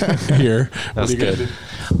 Here. That's good.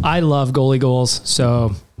 I love goalie goals,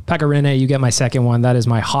 so Pekka Rinne, you get my second one. That is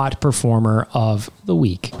my hot performer of the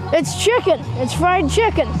week. It's chicken. It's fried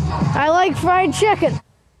chicken. I like fried chicken.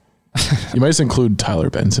 You might just include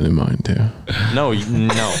Tyler Benson in mine, too. No.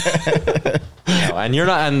 And you're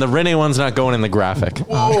not, and the Rinne one's not going in the graphic.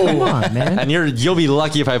 Oh, come on, man. And you'll be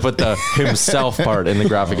lucky if I put the himself part in the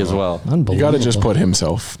graphic as well. You got to just put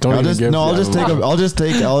himself. I'll just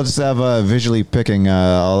have visually picking.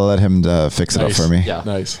 I'll let him fix it up for me. Yeah,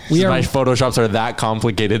 nice. My Photoshops are that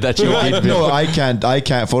complicated that you. No, I can't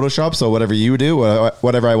Photoshop. So whatever you do,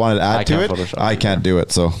 whatever I wanted to add to it, Photoshop. I can't do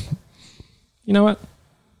it. So You know what?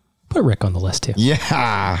 Put Rick on the list too.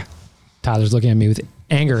 yeah. Tyler's looking at me with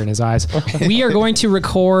anger in his eyes. We are going to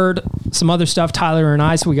record some other stuff, Tyler and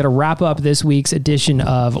I, so we got to wrap up this week's edition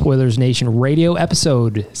of Oilers Nation Radio,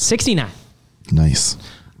 episode 69. Nice.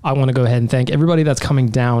 I want to go ahead and thank everybody that's coming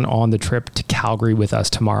down on the trip to Calgary with us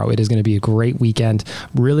tomorrow. It is going to be a great weekend.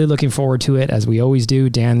 Really looking forward to it, as we always do.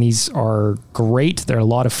 Dan, these are great. They're a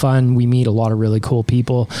lot of fun. We meet a lot of really cool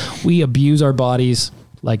people. We abuse our bodies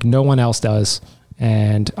like no one else does.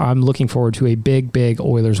 And I'm looking forward to a big, big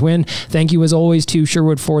Oilers win. Thank you, as always, to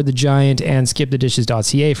Sherwood Ford the Giant and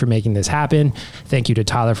skipthedishes.ca for making this happen. Thank you to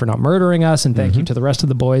Tyler for not murdering us. And thank you to the rest of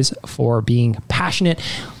the boys for being passionate.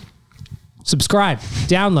 Subscribe,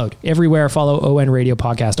 download everywhere. Follow ON Radio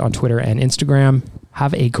Podcast on Twitter and Instagram.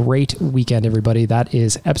 Have a great weekend, everybody. That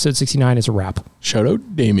is episode 69 is a wrap. Shout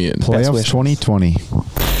out Damien. Playoffs 2020.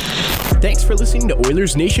 Thanks for listening to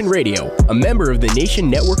Oilers Nation Radio, a member of the Nation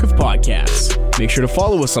Network of Podcasts. Make sure to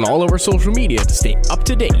follow us on all of our social media to stay up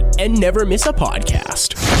to date and never miss a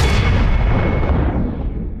podcast.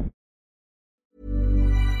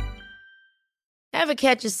 Ever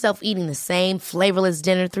catch yourself eating the same flavorless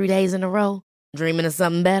dinner 3 days in a row? Dreaming of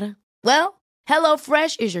something better? Well,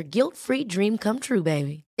 HelloFresh is your guilt-free dream come true,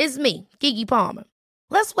 baby. It's me, Keke Palmer.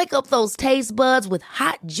 Let's wake up those taste buds with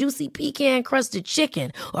hot, juicy pecan-crusted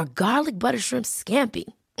chicken or garlic butter shrimp scampi.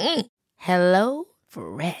 Hello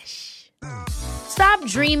Fresh. Stop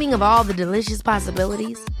dreaming of all the delicious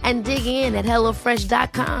possibilities and dig in at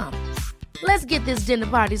HelloFresh.com. Let's get this dinner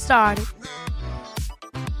party started.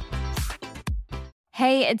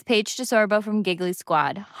 Hey, it's Paige DeSorbo from Giggly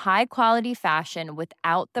Squad. High quality fashion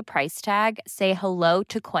without the price tag. Say hello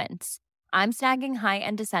to Quince. I'm snagging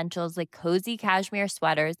high-end essentials like cozy cashmere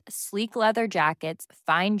sweaters, sleek leather jackets,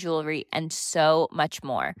 fine jewelry, and so much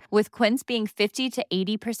more. With Quince being 50 to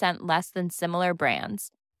 80% less than similar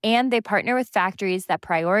brands. And they partner with factories that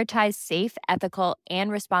prioritize safe, ethical, and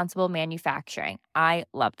responsible manufacturing. I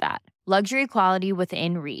love that. Luxury quality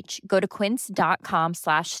within reach. Go to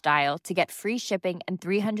quince.com/style to get free shipping and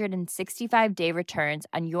 365-day returns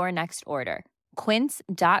on your next order.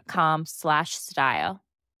 Quince.com/style.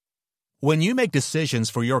 When you make decisions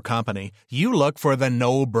for your company, you look for the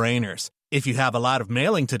no-brainers. If you have a lot of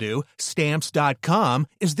mailing to do, Stamps.com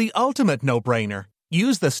is the ultimate no-brainer.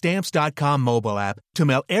 Use the Stamps.com mobile app to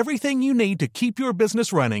mail everything you need to keep your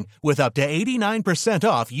business running with up to 89%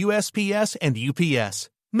 off USPS and UPS.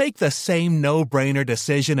 Make the same no-brainer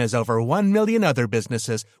decision as over 1 million other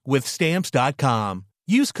businesses with Stamps.com.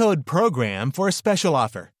 Use code PROGRAM for a special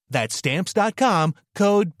offer. That's Stamps.com,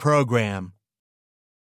 code PROGRAM.